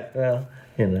I had. Well,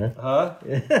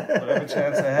 whatever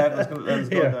chance I had, let's go down.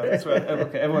 That's right.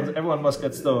 Okay, everyone must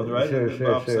get stoned, right?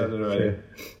 Sure.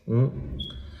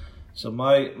 So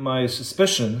my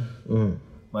suspicion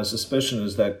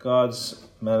is that God's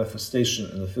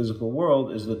manifestation in the physical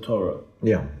world is the Torah.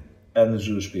 and the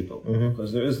Jewish people.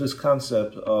 Because there is this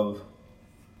concept of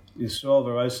Yisrael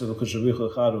v'Raisa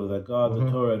v'Kushavichu Chadu, that God, the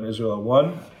Torah, and Israel are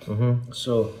one.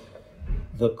 So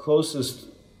the closest,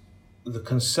 the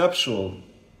conceptual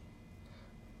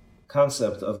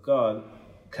concept of God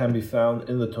can be found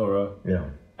in the Torah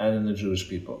and in the Jewish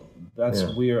people. That's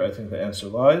where I think the answer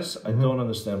lies. I don't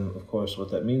understand, of course, what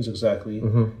that means exactly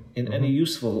in any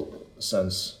useful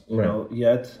sense, you know,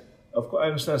 yet. Of course, I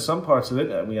understand some parts of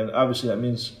it. I mean, obviously that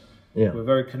means we're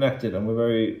very connected and we're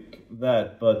very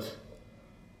that, but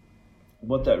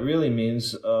what that really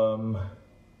means, I'm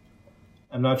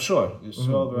not sure.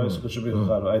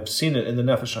 I've seen it in the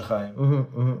Nefesh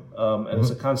HaChaim, and it's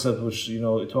a concept which, you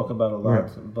know, we talk about a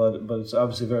lot, but it's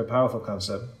obviously a very powerful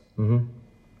concept.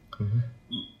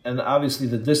 And obviously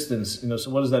the distance, you know, so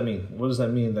what does that mean? What does that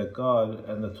mean that God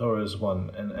and the Torah is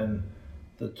one? And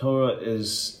the Torah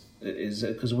is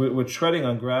because we're treading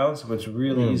on grounds where it's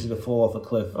really easy to fall off a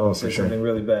cliff and say something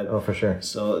really bad. Oh, for sure.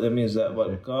 So that means that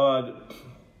what God,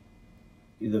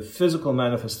 the physical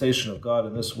manifestation of God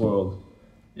in this world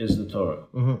is the Torah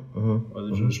or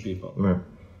the Jewish people.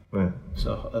 Right.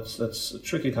 So that's a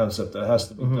tricky concept that has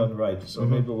to be done right. So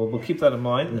maybe we'll keep that in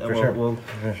mind, and we'll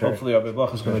hopefully Rabbi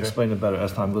Bach is going to explain it better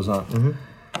as time goes on.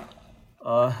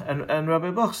 And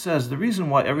Rabbi Bach says the reason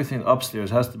why everything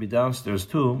upstairs has to be downstairs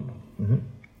too,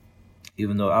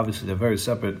 even though obviously they're very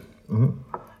separate,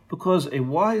 because a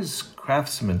wise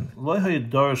craftsman,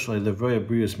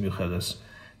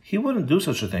 he wouldn't do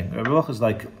such a thing. Rabbi Bach is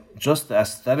like, just the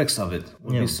aesthetics of it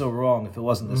would be so wrong if it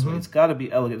wasn't this way. It's got to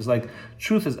be elegant. It's like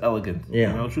truth is elegant. You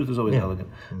know, truth is always elegant.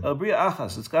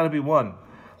 It's got to be one.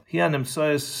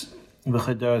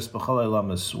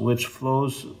 Which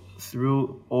flows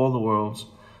through all the worlds,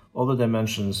 all the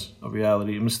dimensions of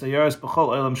reality.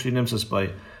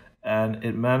 And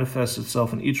it manifests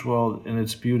itself in each world in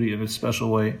its beauty, in its special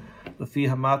way,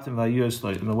 in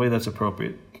a way that's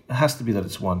appropriate. It has to be that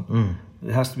it's one.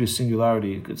 It has to be a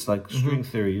singularity. It's like string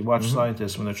theory. You watch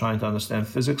scientists when they're trying to understand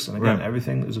physics, and again,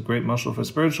 everything is a great mashal for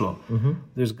spiritual.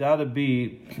 There's got to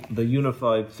be the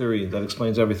unified theory that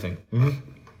explains everything.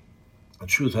 The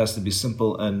truth has to be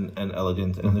simple and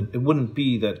elegant, and it wouldn't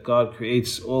be that God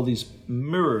creates all these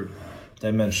mirrored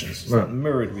dimensions. It's not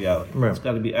mirrored reality. It's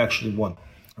got to be actually one.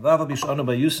 Even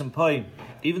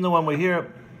though when we're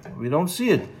here, we don't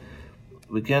see it.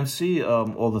 We can't see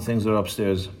all the things that are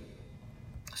upstairs.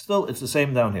 Still, it's the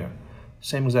same down here.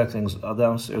 Same exact things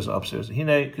downstairs, upstairs. One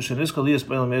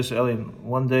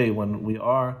day when we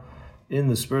are in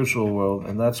the spiritual world,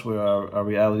 and that's where our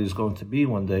reality is going to be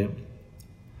one day,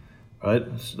 right?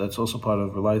 So that's also part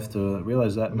of our life to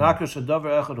realize that.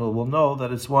 We'll know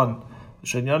that it's one.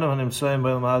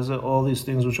 All these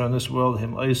things which are in this world,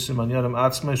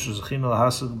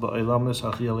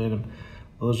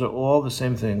 those are all the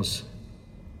same things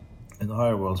in the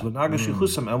higher worlds. And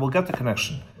we'll get the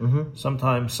connection.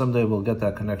 Someday we'll get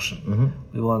that connection.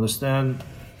 We will understand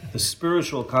the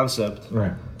spiritual concept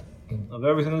of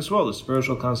everything in this world, the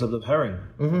spiritual concept of herring,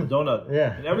 the donut,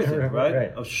 and everything,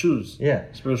 right? Of shoes.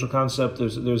 Spiritual concept,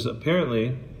 there's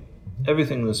apparently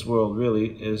everything in this world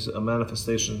really is a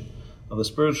manifestation of the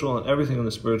spiritual, and everything in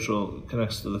the spiritual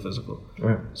connects to the physical.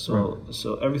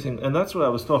 So everything, and that's what I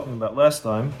was talking about last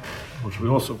time, which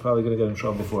we're also probably going to get in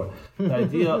trouble for. The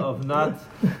idea of the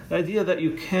idea that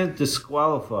you can't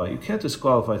disqualify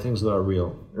things that are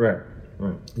real.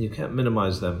 You can't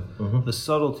minimize them. The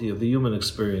subtlety of the human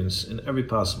experience in every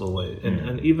possible way,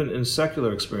 and even in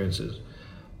secular experiences.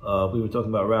 We were talking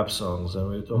about rap songs, and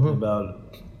we were talking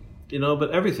about,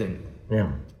 but everything.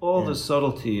 All the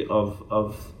subtlety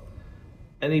of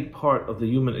any part of the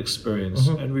human experience,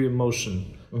 every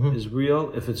emotion is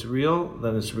real. If it's real,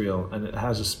 then it's real, and it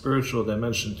has a spiritual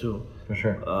dimension too. For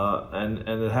sure. And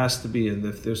it has to be. And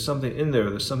if there's something in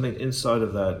there's something inside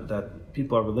of that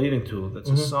people are relating to.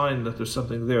 That's a sign that there's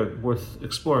something there worth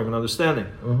exploring and understanding.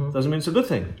 Doesn't mean it's a good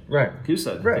thing. Like you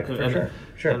said.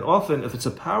 And often, if it's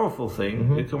a powerful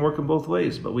thing, it can work in both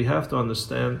ways. But we have to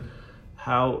understand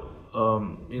how.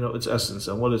 Its essence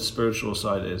and what its spiritual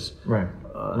side is.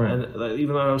 And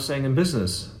even though I was saying in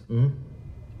business,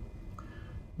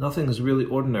 nothing is really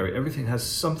ordinary. Everything has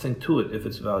something to it if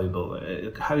it's valuable.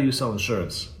 How do you sell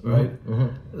insurance, right?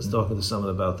 I was talking to someone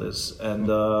about this, and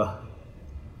it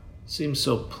seems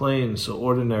so plain, so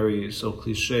ordinary, so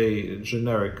cliche,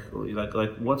 generic,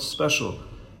 like what's special?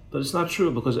 But it's not true,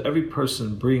 because every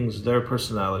person brings their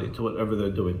personality to whatever they're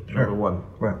doing, number one.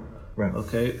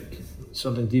 Okay?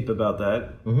 Something deep about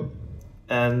that.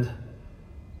 And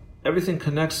everything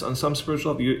connects on some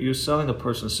spiritual level. You're selling a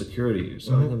person's security. You're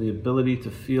selling him the ability to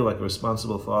feel like a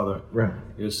responsible father.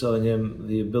 You're selling him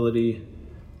the ability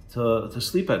to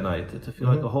sleep at night, to feel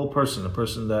like a whole person, a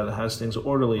person that has things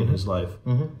orderly in his life.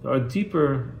 There are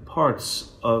deeper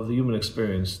parts of the human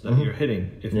experience that you're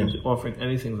hitting if you're offering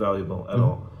anything valuable at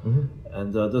all.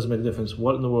 And it doesn't make a difference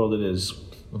what in the world it is,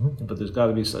 but there's got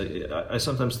to be. I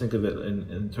sometimes think of it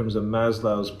in terms of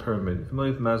Maslow's pyramid.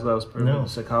 Familiar with Maslow's pyramid? No.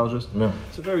 Psychologist? No.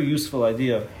 It's a very useful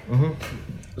idea.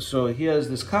 So he has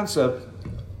this concept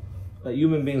that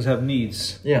human beings have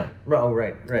needs. Yeah. Oh,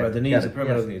 right. The needs, the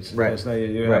pyramid of needs. Right. Yes, now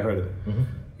you have heard of it.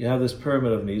 You have this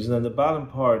pyramid of needs, and then the bottom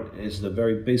part is the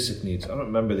very basic needs. I don't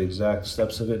remember the exact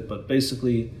steps of it, but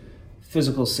basically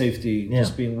physical safety,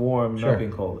 just being warm, not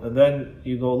being cold. And then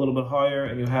you go a little bit higher,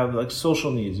 and you have like social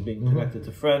needs, being connected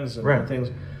to friends and things.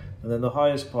 And then the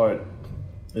highest part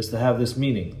is to have this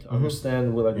meaning, to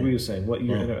understand what, like we were saying, what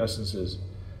your inner essence is.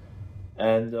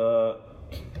 And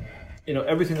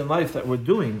everything in life that we're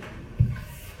doing,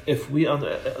 if we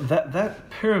that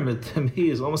pyramid to me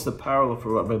is almost the parallel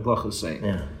for what Rabbi Bloch is saying.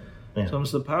 It's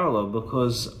almost the parallel,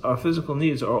 because our physical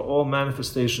needs are all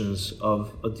manifestations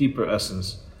of a deeper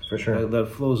essence. For sure. That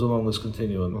flows along this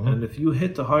continuum. And if you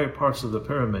hit the higher parts of the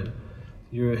pyramid,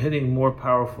 you're hitting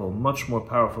much more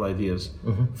powerful ideas,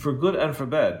 for good and for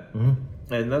bad.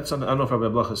 And that's something, I don't know if Rabbi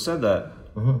Bloch has said that,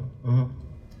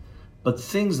 but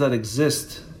things that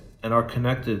exist and are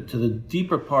connected to the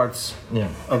deeper parts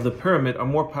of the pyramid are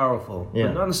more powerful,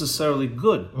 but not necessarily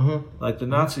good. Like the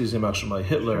Nazis,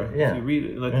 Hitler. If you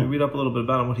read up a little bit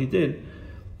about him, what he did,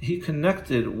 he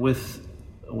connected with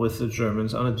the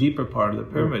Germans on a deeper part of the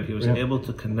pyramid. He was able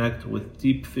to connect with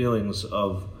deep feeling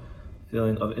of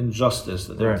injustice,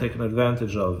 that they were taken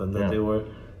advantage of, and that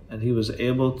and he was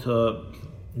able to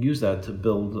use that to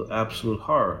build absolute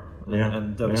horror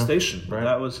and devastation.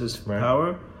 That was his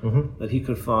power, that he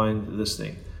could find this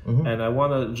thing. And I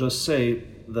want to just say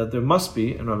that there must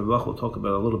be, and Rabbi Bach will talk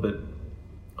about it a little bit,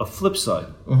 a flip side.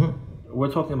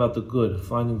 We're talking about the good,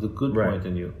 finding the good point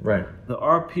in you. There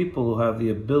are people who have the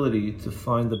ability to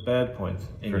find the bad point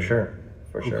in you.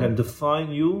 For who can define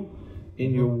you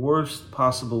in your worst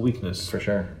possible weakness.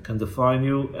 Can define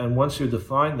you, and once you're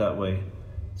defined that way,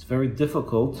 it's very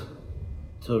difficult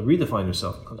to redefine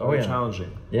yourself. It becomes very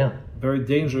challenging. Very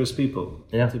dangerous people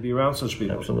to be around such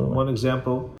people. Absolutely. One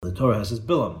example, the Torah has this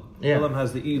Bilam. Bilam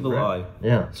has the evil eye.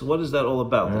 So what is that all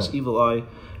about? This evil eye,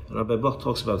 and Rabbi Bloch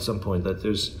talks about at some point that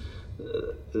there's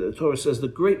the Torah says the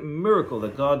great miracle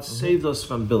that God saved us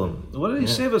from Bilam. What did he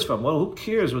save us from? Well, who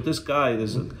cares what this guy,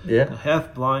 there's a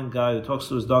half-blind guy who talks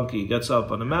to his donkey, gets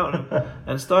up on a mountain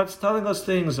and starts telling us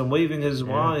things and waving his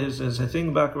wand, his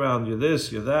thing back around, you're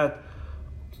this, you're that.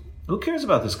 Who cares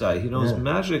about this guy? He knows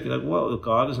magic. Like, well,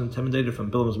 God is intimidated from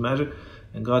Bilam's magic,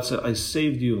 and God said, I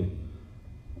saved you.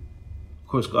 Of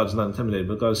course, God's not intimidated,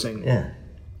 but God is saying,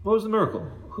 what was the miracle?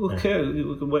 Who cares?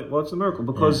 Wait, what's the miracle?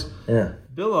 Because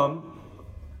Bilam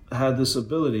had this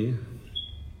ability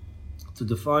to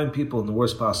define people in the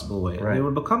worst possible way. And they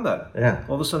would become that.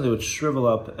 All of a sudden they would shrivel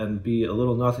up and be a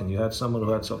little nothing. You had someone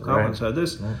who had self-confidence, who had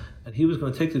this, and he was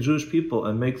going to take the Jewish people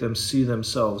and make them see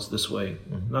themselves this way.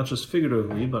 Not just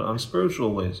figuratively, but on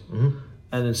spiritual ways.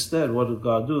 And instead, what did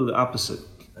God do? The opposite.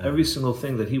 Every single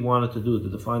thing that he wanted to do to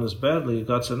define us badly,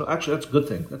 God said, no, actually, that's a good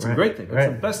thing. That's a great thing.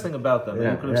 That's the best thing about them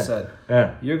that you could have said.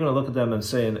 You're going to look at them and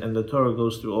say, and the Torah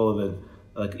goes through all of it,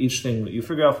 like each thing, you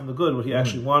figure out from the good what he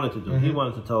actually wanted to do. He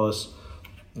wanted to tell us,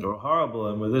 we're horrible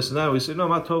and we're this and that. We say, no,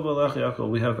 ma tova lech Yaakov.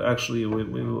 We have actually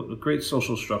we have a great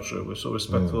social structure. We're so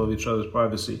respectful of each other's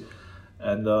privacy.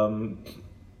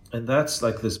 And that's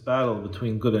like this battle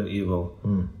between good and evil.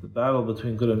 The battle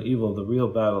between good and evil, the real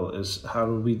battle is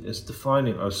is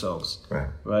defining ourselves.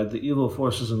 Right? The evil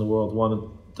forces in the world want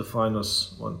to define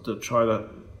us, want to try to,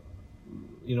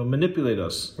 manipulate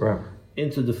us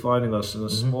into defining us in a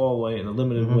small way, in a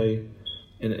limited way,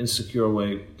 in an insecure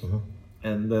way.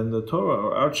 And then the Torah,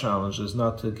 or our challenge, is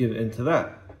not to give in to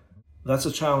that. That's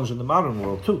a challenge in the modern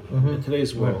world too, in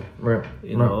today's world.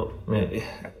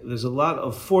 There's a lot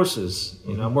of forces.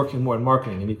 I'm working more in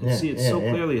marketing, and you can see it so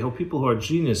clearly how people who are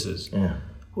geniuses,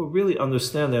 who really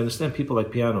understand, they understand people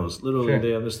like pianos. Literally,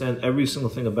 they understand every single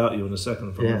thing about you in a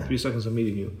second, from 3 seconds of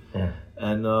meeting you.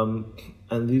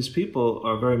 And these people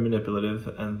are very manipulative,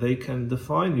 and they can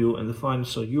define you and define,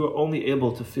 so you are only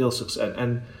able to feel success.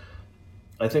 And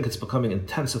I think it's becoming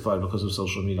intensified because of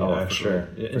social media, actually.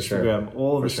 Instagram,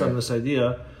 all of a sudden this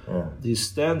idea, these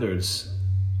standards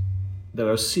that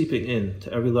are seeping in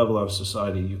to every level of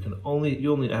society, you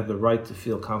only have the right to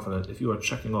feel confident if you are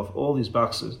checking off all these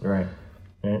boxes.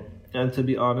 And to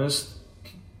be honest,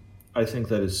 I think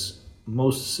that it's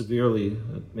most severely,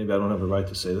 maybe I don't have the right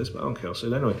to say this, but I don't care, I'll say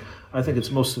it anyway. I think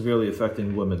it's most severely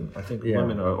affecting women. I think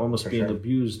women are almost being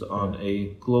abused on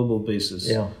a global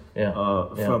basis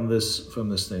from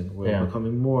this thing. We're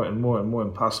becoming more and more and more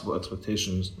impossible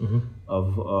expectations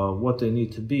of what they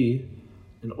need to be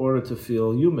in order to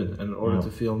feel human and in order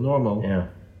to feel normal.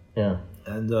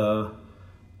 And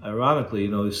ironically,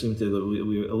 we seem to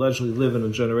we allegedly live in a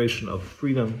generation of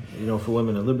freedom, for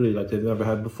women and liberty like they've never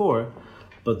had before.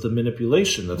 But the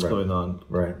manipulation that's going on,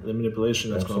 the manipulation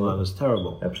that's going on is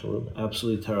terrible.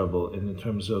 Absolutely terrible in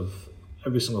terms of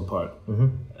every single part.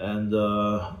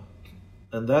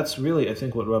 And that's really, I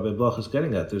think, what Rabbi Bloch is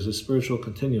getting at. There's a spiritual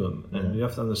continuum, and you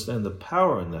have to understand the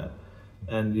power in that.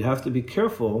 And you have to be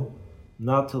careful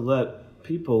not to let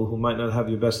people who might not have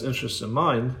your best interests in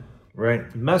mind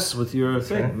mess with your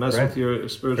thing, with your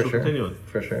spiritual continuum.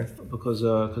 For sure. Because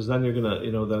then you're going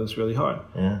to, then it's really hard.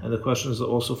 And the question is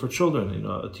also for children,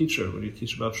 a teacher, when you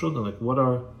teach about children, like what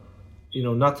are,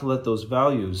 not to let those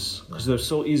values, because they're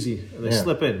so easy, and they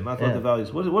slip in, not to let the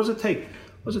values. What does it take?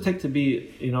 What does it take to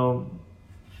be,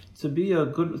 to be a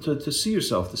good, to see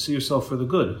yourself for the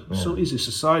good? It's so easy.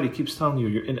 Society keeps telling you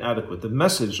you're inadequate. The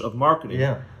message of marketing.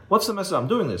 What's the message? I'm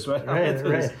doing this,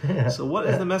 right? So what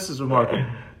is the message of marketing?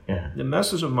 The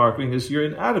message of marketing is you're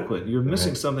inadequate. You're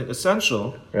missing something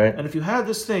essential. And if you had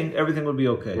this thing, everything would be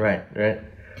okay.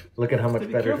 Look at how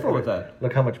much better. Careful with that.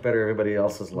 Look how much better everybody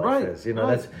else's life is.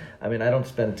 That's. I mean, I don't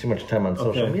spend too much time on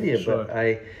social media, but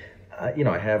I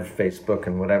have Facebook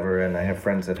and whatever, and I have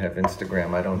friends that have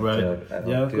Instagram. I don't.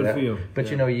 Do that. For you.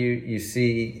 But you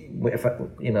see, if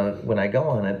when I go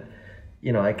on it,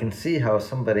 I can see how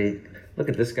somebody. Look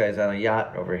at this guy's on a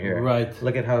yacht over here.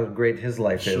 Look at how great his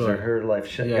life is, or her life.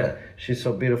 She's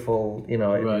so beautiful. You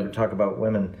talk about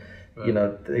women.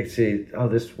 They see, oh,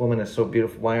 this woman is so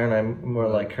beautiful. Why aren't I more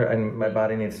like her? And my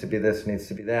body needs to be this, needs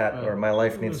to be that, or my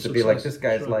life needs to be like this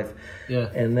guy's life.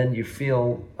 And then you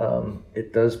feel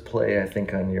it does play, I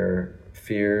think, on your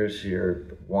fears,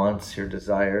 your wants, your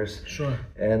desires.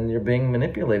 And you're being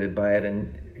manipulated by it,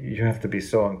 and you have to be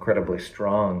so incredibly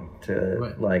strong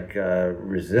to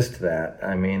resist that.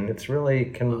 I mean, it's really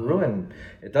can ruin.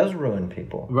 It does ruin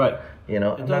people.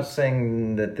 I'm not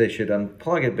saying that they should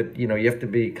unplug it, but you have to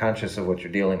be conscious of what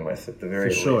you're dealing with at the very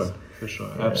least. For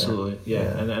sure, absolutely,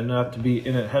 and not to be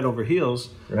in it head over heels.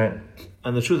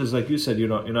 And the truth is, like you said, you're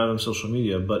not on social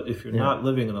media, but if you're not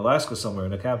living in Alaska somewhere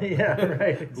in a cabin,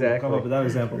 exactly. We'll come up with that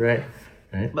example,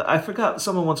 Right. But I forgot,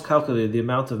 someone once calculated the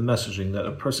amount of messaging that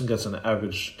a person gets on an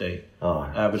average day.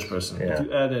 Average person. If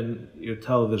you add in your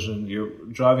television, you're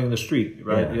driving the street,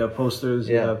 right? You have posters,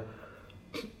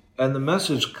 and the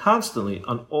message constantly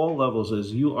on all levels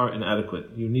is you are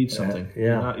inadequate. You need something.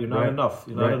 You're not enough.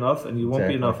 You're not enough, and you won't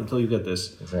be enough until you get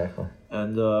this.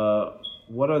 And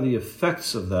what are the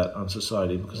effects of that on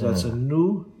society? Because that's a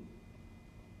new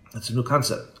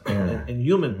concept in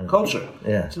human culture.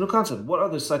 It's a new concept. What are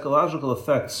the psychological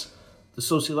effects, the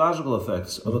sociological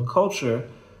effects of a culture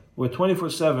where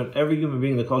 24/7 every human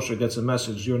being in the culture gets a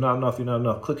message, you're not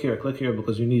enough, click here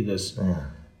because you need this.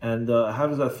 And how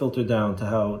does that filter down to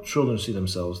how children see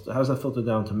themselves? How does that filter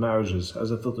down to marriages? How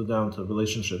does that filter down to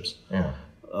relationships?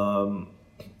 And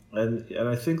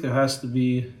I think there has to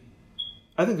be,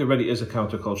 I think there already is a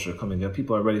counterculture coming in.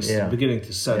 People are already beginning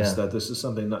to sense that this is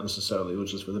something not necessarily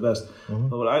which is for the best.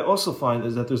 But what I also find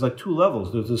is that there's like two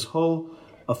levels. There's this whole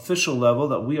official level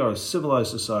that we are a civilized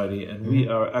society and we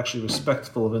are actually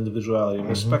respectful of individuality,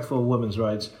 respectful of women's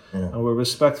rights, and we're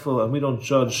respectful and we don't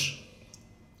judge.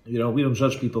 We don't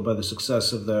judge people by the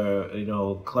success of their,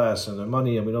 class and their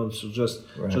money, and we don't just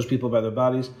judge people by their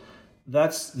bodies.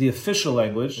 That's the official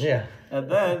language. And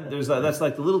then there's that's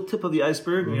like the little tip of the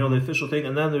iceberg, the official thing.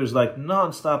 And then there's like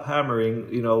non-stop hammering,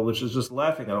 which is just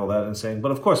laughing at all that and saying,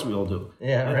 but of course we all do.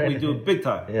 We do it big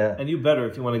time. And you better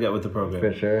if you want to get with the program.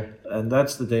 For sure. And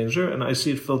that's the danger. And I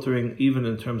see it filtering even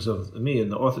in terms of me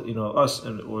and the us,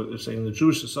 and or saying the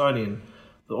Jewish society and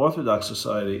the Orthodox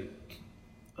society.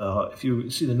 If you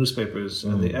see the newspapers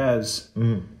and the ads,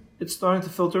 it's starting to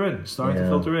filter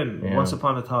in. Once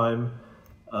upon a time,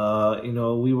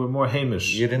 we were more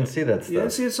Hamish. You didn't see that stuff. You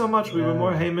didn't see it so much. We were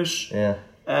more Hamish.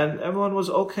 And everyone was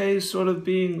okay sort of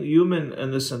being human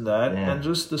and this and that. And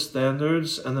just the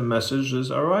standards and the messages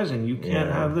are rising. You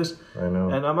can't have this. I know.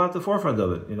 And I'm at the forefront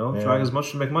of it, trying as much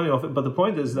to make money off it. But the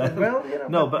point is that...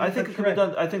 but I think it can be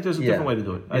done. I think there's a different way to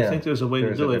do it. I think there's a way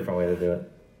to do it. There's a different way to do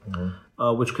it.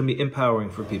 Which can be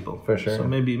empowering for people. For sure. So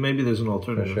maybe there's an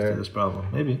alternative to this problem.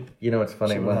 Maybe. It's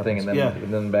funny, one thing,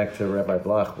 and then back to Rabbi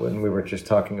Bloch, when we were just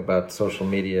talking about social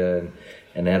media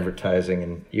and advertising,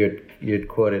 and you had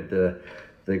quoted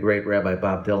the great Rabbi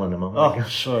Bob Dylan a moment ago.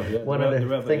 Sure. Yeah, One of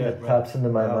the things that pops into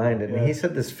my mind, and he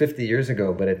said this 50 years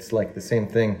ago, but it's like the same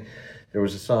thing. There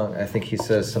was a song, I think he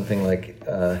says something like,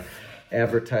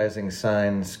 advertising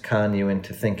signs con you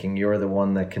into thinking you're the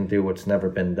one that can do what's never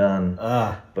been done.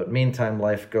 But meantime,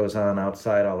 life goes on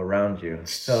outside all around you.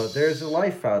 So there's a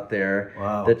life out there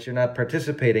that you're not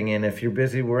participating in if you're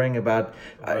busy worrying about,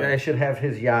 I should have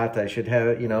his yacht, I should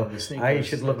have, I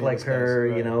should look like her,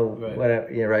 whatever.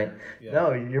 Yeah, right. Yeah.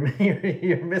 No, you're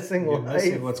missing life.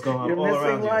 Missing what's going on you're all missing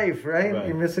around life, you. Right?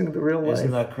 You're missing the real life.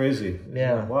 Isn't that crazy?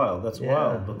 Yeah. Wild. That's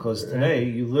wild. Because today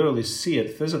you literally see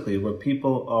it physically where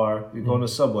people are, you go on a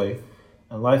subway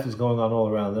and life is going on all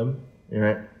around them.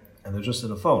 Right. And they're just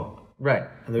in a phone. Right.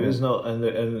 And there is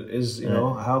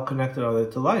no, how connected are they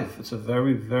to life? It's a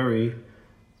very, very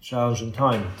challenging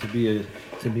time to be a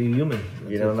human.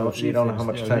 You don't know how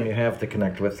much time you have to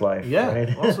connect with life. Yeah,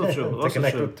 right? also true. To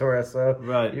connect with Torah, so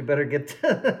right. You better get.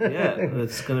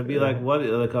 It's going to be like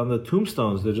on the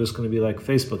tombstones. They're just going to be like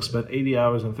Facebook. Spent 80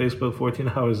 hours on Facebook, 14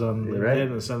 hours on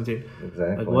LinkedIn, and 17.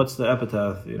 Exactly. Like, what's the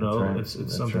epitaph? Right.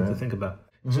 It's something to think about.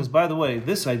 He says, by the way,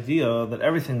 this idea that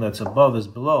everything that's above is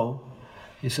below.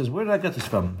 He says, where did I get this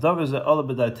from?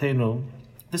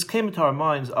 This came into our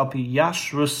minds. Alpi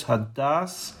yashrus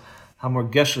hadas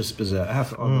hamorgeshes bezeh. I have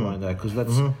to underline that because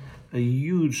that's a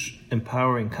huge,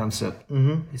 empowering concept.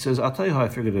 He says, I'll tell you how I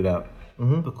figured it out.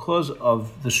 Because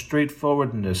of the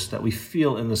straightforwardness that we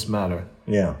feel in this matter.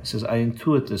 Yeah. He says, I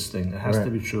intuit this thing. It has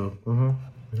to be true.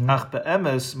 But the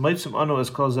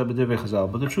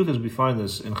truth is, we find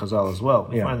this in Chazal as well.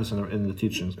 We find this in the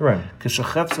teachings. Right. If you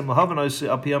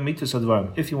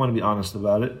want to be honest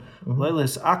about it,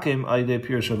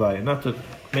 not to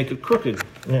make it crooked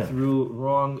through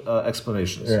wrong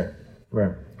explanations.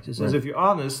 Right. He says, if you're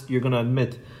honest, you're going to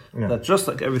admit that just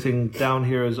like everything down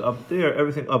here is up there,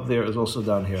 everything up there is also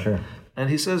down here. Sure. And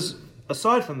he says,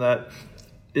 aside from that,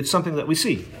 it's something that we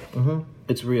see.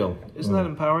 It's real. Isn't that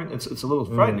empowering? It's a little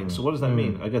frightening. So what does that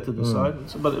mean? I get to decide?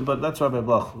 But that's Rabbi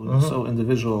Bloch, who's so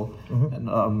individual.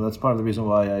 And that's part of the reason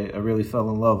why I really fell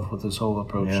in love with this whole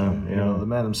approach. The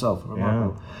man himself,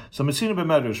 remarkable. So Metzina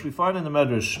b'Medrash, we find in the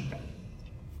Medrash,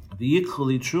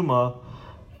 V'yikhuli Truma,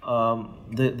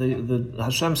 the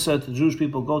Hashem said to Jewish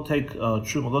people, go take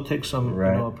truma, go take some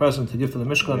a present to give for the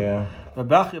Mishkan.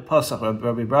 Rabbi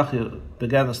Brachia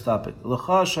began this topic.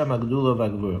 L'cha Hashem hagdula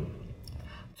v'hagvura.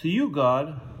 To you,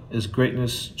 God, is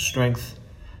greatness, strength.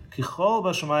 Kichol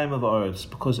b'shamayim v'aretz,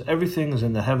 because everything is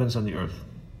in the heavens and the earth.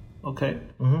 Okay.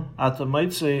 Ata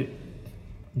mitzay,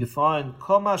 you find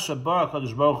kol ma shabar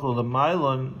Kadosh Baruch Hu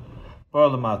l'maylon bar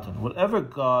l'matan. Whatever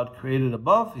God created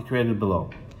above, He created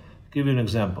below. Give you an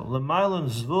example. L'maylon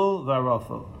zvul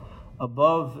v'arafel.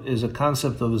 Above is a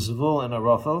concept of zvul and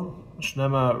arafel.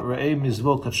 Shnema re'ei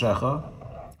mizvul katshecha.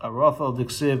 Arafel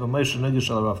diksiv v'meisha negish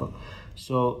al arafel.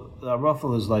 So the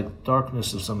arafel is like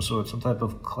darkness of some sort, some type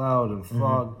of cloud and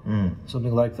fog,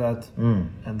 something like that.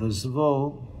 And the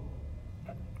zvul,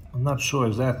 I'm not sure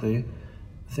exactly.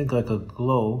 I think like a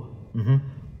glow.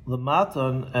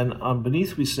 L'matan, and on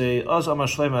beneath we say, Az amar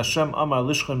shleim Hashem amar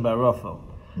lishchan ba'arafel.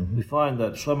 We find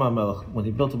that Shlomo HaMelech, when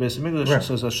he built the Beis HaMikdash, it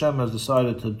says Hashem has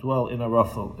decided to dwell in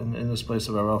Arafel, in this place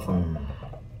of Arafel,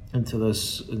 into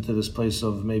this place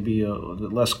of maybe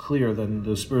less clear than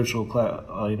the spiritual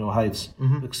heights.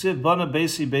 V'ksiv bana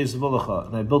beisi beis v'olacha,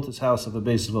 and I built this house of a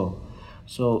beis v'ol.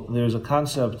 So there's a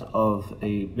concept of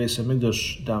a Beis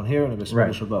HaMikdash down here and a Beis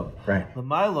HaMikdash above. Right. The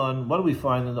Mylon, what do we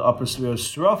find in the upper sphere?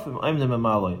 Srafim aimnim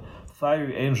emalei.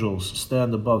 Fiery angels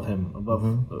stand above him,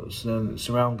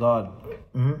 surround God.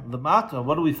 The Mata,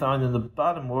 what do we find in the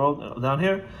bottom world down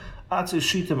here?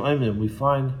 We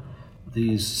find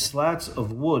these slats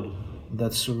of wood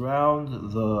that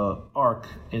surround the ark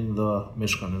in the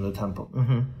Mishkan, in the temple.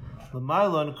 The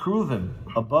Mylon Kruvim,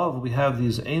 above we have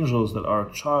these angels that are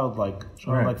childlike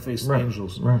faced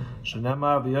angels.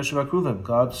 Shenema v'yeshiv Kruvim,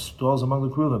 God dwells among the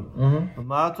Kruvim. The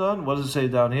Matan, what does it say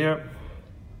down here?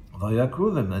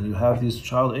 Vayakruvim, and you have these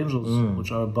child angels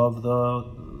which are above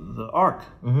the ark.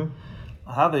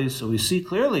 So we see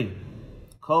clearly,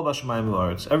 Kol b'shamayim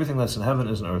v'aretz, everything that's in heaven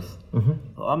is in earth.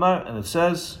 Amar, and it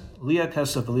says, Liya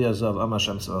kesef v'liya zav Amar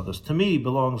Shem tzedakos. To me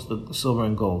belongs the silver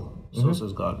and gold. So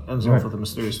says God. Ends off with a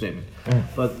mysterious statement.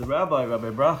 But the Rabbi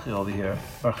Brachia over here,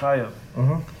 Barchaya,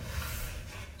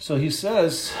 so he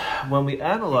says, when we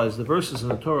analyze the verses in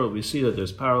the Torah, we see that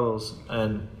there's parallels,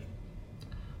 and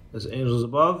there's angels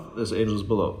above, there's angels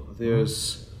below.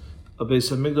 There's a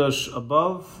Beis HaMikdash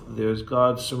above, there's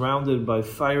God surrounded by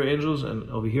fire angels, and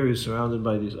over here He's surrounded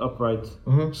by these upright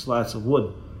slats of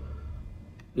wood.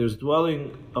 There's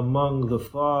dwelling among the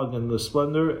fog and the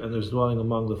splendor, and there's dwelling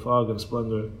among the fog and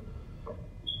splendor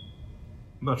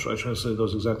I'm not sure I translated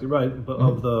those exactly right, but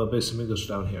of the Beis Hamikdash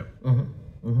down here.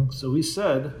 So we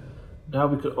said, now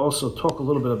we could also talk a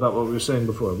little bit about what we were saying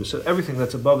before. We said everything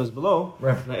that's above is below.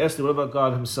 Right. And I asked you, what about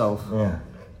God himself? Yeah.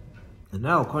 And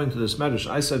now, according to this medrash,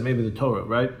 I said maybe the Torah,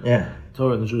 right? Yeah.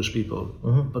 Torah and the Jewish people.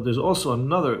 But there's also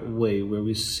another way where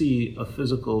we see a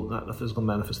physical, not a physical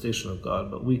manifestation of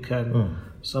God, but we can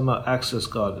somehow access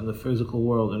God in the physical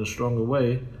world in a stronger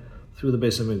way through the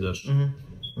Beis Hamikdash.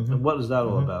 And what is that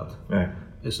all about? Right.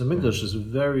 Beis Hamikdash is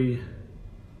very...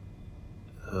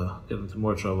 get into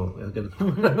more trouble.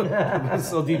 It's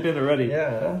so deep in already.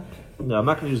 Yeah. No, I'm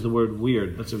not going to use the word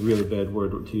weird. That's a really bad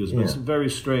word to use. But it's very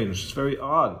strange. It's very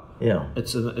odd. Yeah.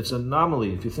 It's an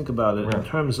anomaly if you think about it in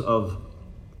terms of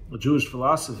Jewish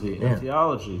philosophy and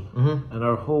theology and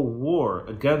our whole war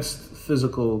against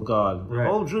physical God. Right.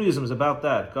 All Judaism is about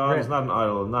that. God is not an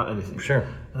idol, not anything. Sure.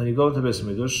 And you go into Beis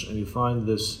Hamikdash and you find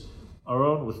this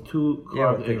Aron with two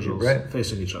carved angels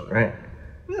facing each other. Right.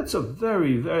 That's a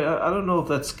very, very. I don't know if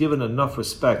that's given enough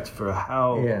respect for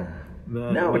how. Yeah.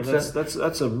 Man, No,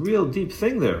 that's a real deep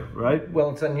thing there, right? Well,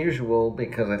 it's unusual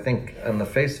because I think on the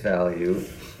face value,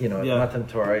 at Matan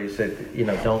Torah, you said,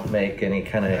 don't make any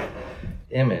kind of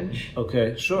image.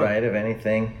 Okay, sure. Right, of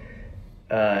anything.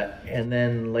 And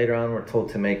then later on, we're told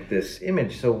to make this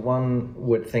image. So one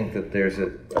would think that there's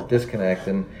a disconnect,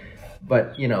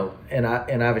 but and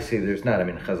obviously there's not. I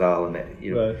mean, Chazal and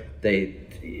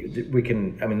we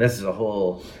can. I mean, this is a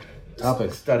whole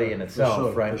topic study in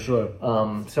itself, right? For sure.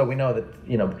 So we know that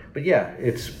but yeah,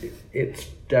 it's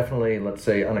definitely, let's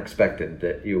say, unexpected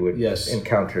that you would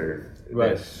encounter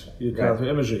this. You encounter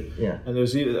imagery. Yeah. And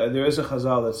there is a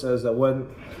Chazal that says that when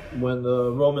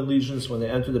the Roman legions, when they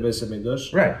entered the Beis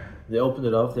Hamikdash, they opened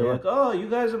it up. They were like, "Oh, you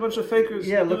guys are a bunch of fakers."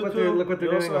 Yeah, look what they're doing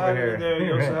over here.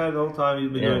 You also had it the whole time.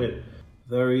 You've been doing it.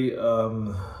 Very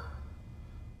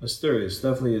mysterious.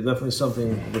 Definitely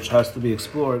something which has to be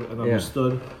explored and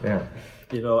understood. Yeah.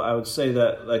 I would say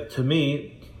that, like, to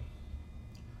me,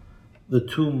 the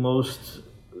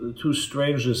two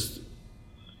strangest,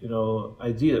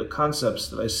 concepts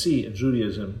that I see in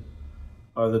Judaism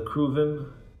are the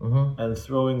kruvim and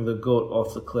throwing the goat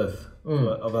off the cliff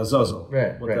of Azazel.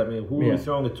 Right. What that means? Who are we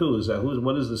throwing it to?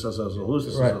 What is this Azazel? Who's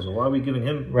this Azazel? Why are we giving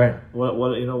him? Right.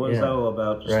 What is that all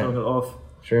about? Just throwing it off.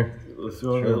 Sure.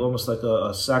 Throwing it almost like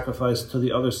a sacrifice to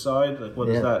the other side. Like, what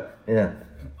is that? Yeah.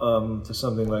 To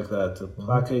something like that, to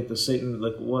placate the Satan.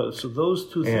 Like, what? So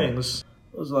those two things.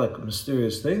 Those are like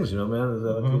mysterious things, man.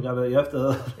 You have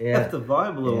to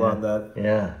vibe a little on that,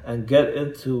 and get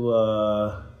into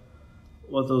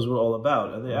what those were all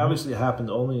about. And they obviously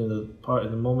happened only in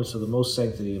the moments of the most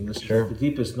sanctity, and the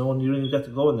deepest. You didn't even get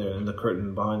to go in there in the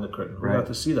curtain, behind the curtain. Who got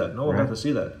to see that? No one got to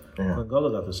see that.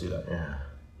 Gala got to see that. Yeah.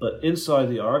 But inside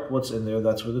the ark, what's in there?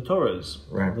 That's where the Torah is.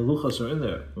 Right. The luchos are in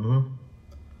there.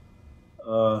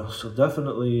 So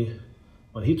definitely,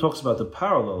 when he talks about the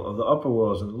parallel of the upper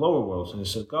worlds and the lower worlds, and he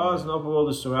said God's in the upper world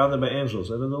is surrounded by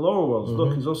angels, and in the lower worlds,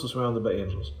 look, he's also surrounded by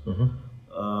angels.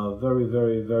 Very,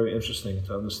 very, very interesting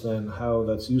to understand how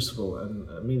that's useful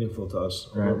and meaningful to us.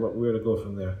 Where to go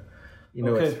from there.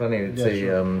 It's funny.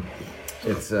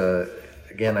 It's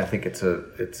again, I think it's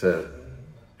a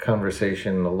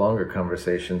conversation, a longer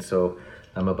conversation. So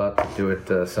I'm about to do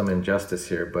it some injustice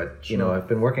here, but I've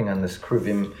been working on this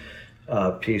kruvim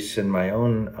piece in my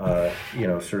own,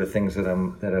 sort of things that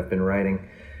I've been writing,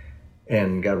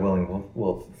 and God willing,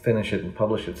 we'll finish it and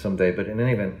publish it someday. But in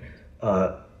any event,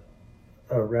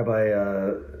 Rabbi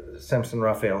Samson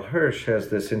Raphael Hirsch has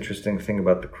this interesting thing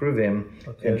about the kruvim,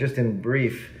 and just in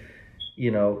brief, he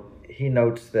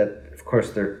notes that, of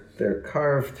course, they're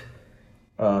carved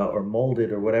or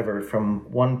molded or whatever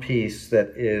from one piece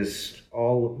that is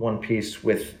all one piece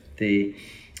with the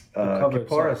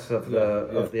kipporos of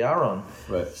the Aron.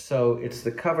 Right. So it's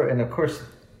the cover, and of course,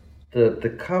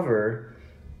 the cover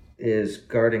is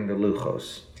guarding the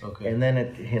luchos. Okay. And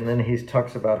then he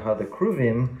talks about how the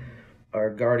kruvim are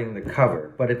guarding the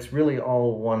cover, but it's really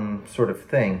all one sort of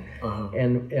thing.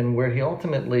 And where he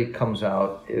ultimately comes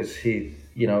out is he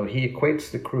equates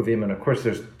the kruvim, and of course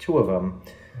there's two of them.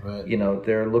 Right.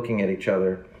 They're looking at each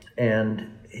other,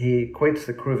 and he equates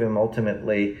the kruvim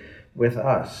ultimately with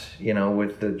us,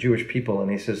 with the Jewish people, and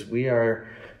he says we are,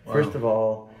 first of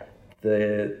all,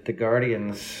 the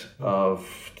guardians of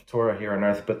the Torah here on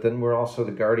earth, but then we're also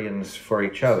the guardians for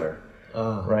each other,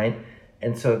 right?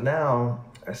 And so now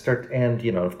I start, and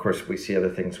of course we see other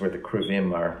things where the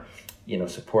kruvim are,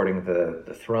 supporting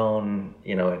the throne,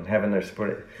 in heaven they're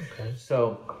supporting. Okay.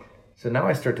 So now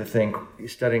I start to think,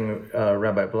 studying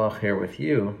Rabbi Bloch here with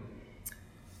you,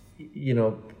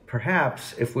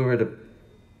 perhaps if we were to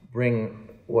bring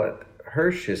what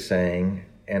Hirsch is saying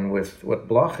and with what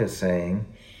Bloch is saying,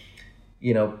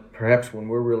 perhaps when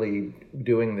we're really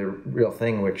doing the real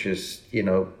thing, which is,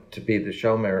 to be the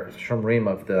Shomrim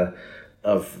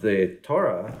of the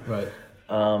Torah, right?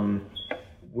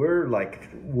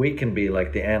 We can be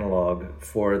like the analog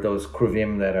for those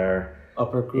kruvim that are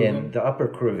upper kruvim? in the upper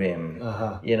kruvim.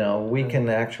 Uh-huh. We can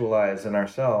actualize in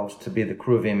ourselves to be the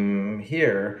kruvim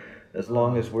here, as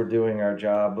long as we're doing our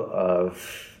job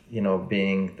of,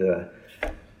 being the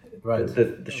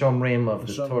shomrim of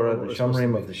the Torah, the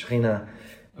shomrim of the Shekhinah,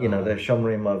 the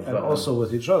shomrim of... And also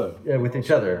with each other. Yeah, with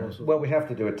each other. Well, we have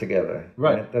to do it together.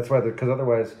 Right. That's why, because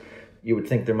otherwise you would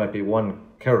think there might be one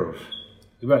keruv.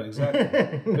 Right, exactly.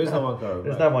 There's no one keruv.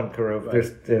 There's not one keruv.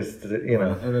 Right. There's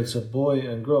Right. And it's a boy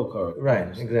and girl keruv. Right,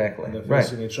 exactly. And they're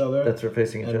facing each other. They're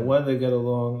facing each other. And when they get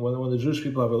along, when the Jewish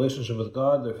people have a relationship with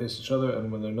God, they face each other,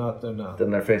 and when they're not, they're not. Then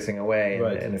they're facing away.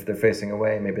 Right. And if they're facing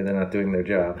away, maybe they're not doing their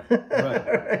job.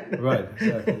 Right,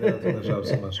 exactly. They're not doing their job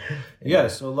so much. Yeah,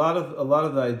 so a lot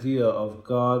of the idea of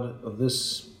God, of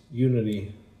this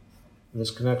unity, this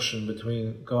connection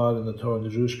between God and the Torah and the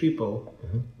Jewish people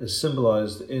is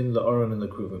symbolized in the Aron and the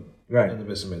Kruvim, in the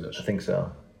Beis HaMikdash. I think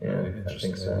so. Yeah, I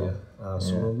think so.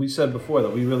 So we said before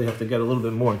that we really have to get a little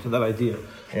bit more into that idea,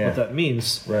 what that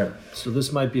means. Right. So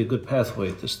this might be a good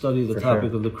pathway to study the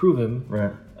topic of the Kruvim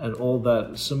and all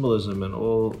that symbolism and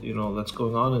all that's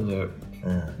going on in there.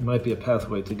 It might be a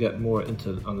pathway to get more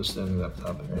into understanding that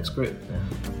topic. That's great.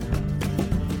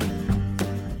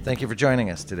 Thank you for joining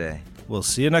us today. We'll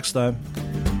see you next time.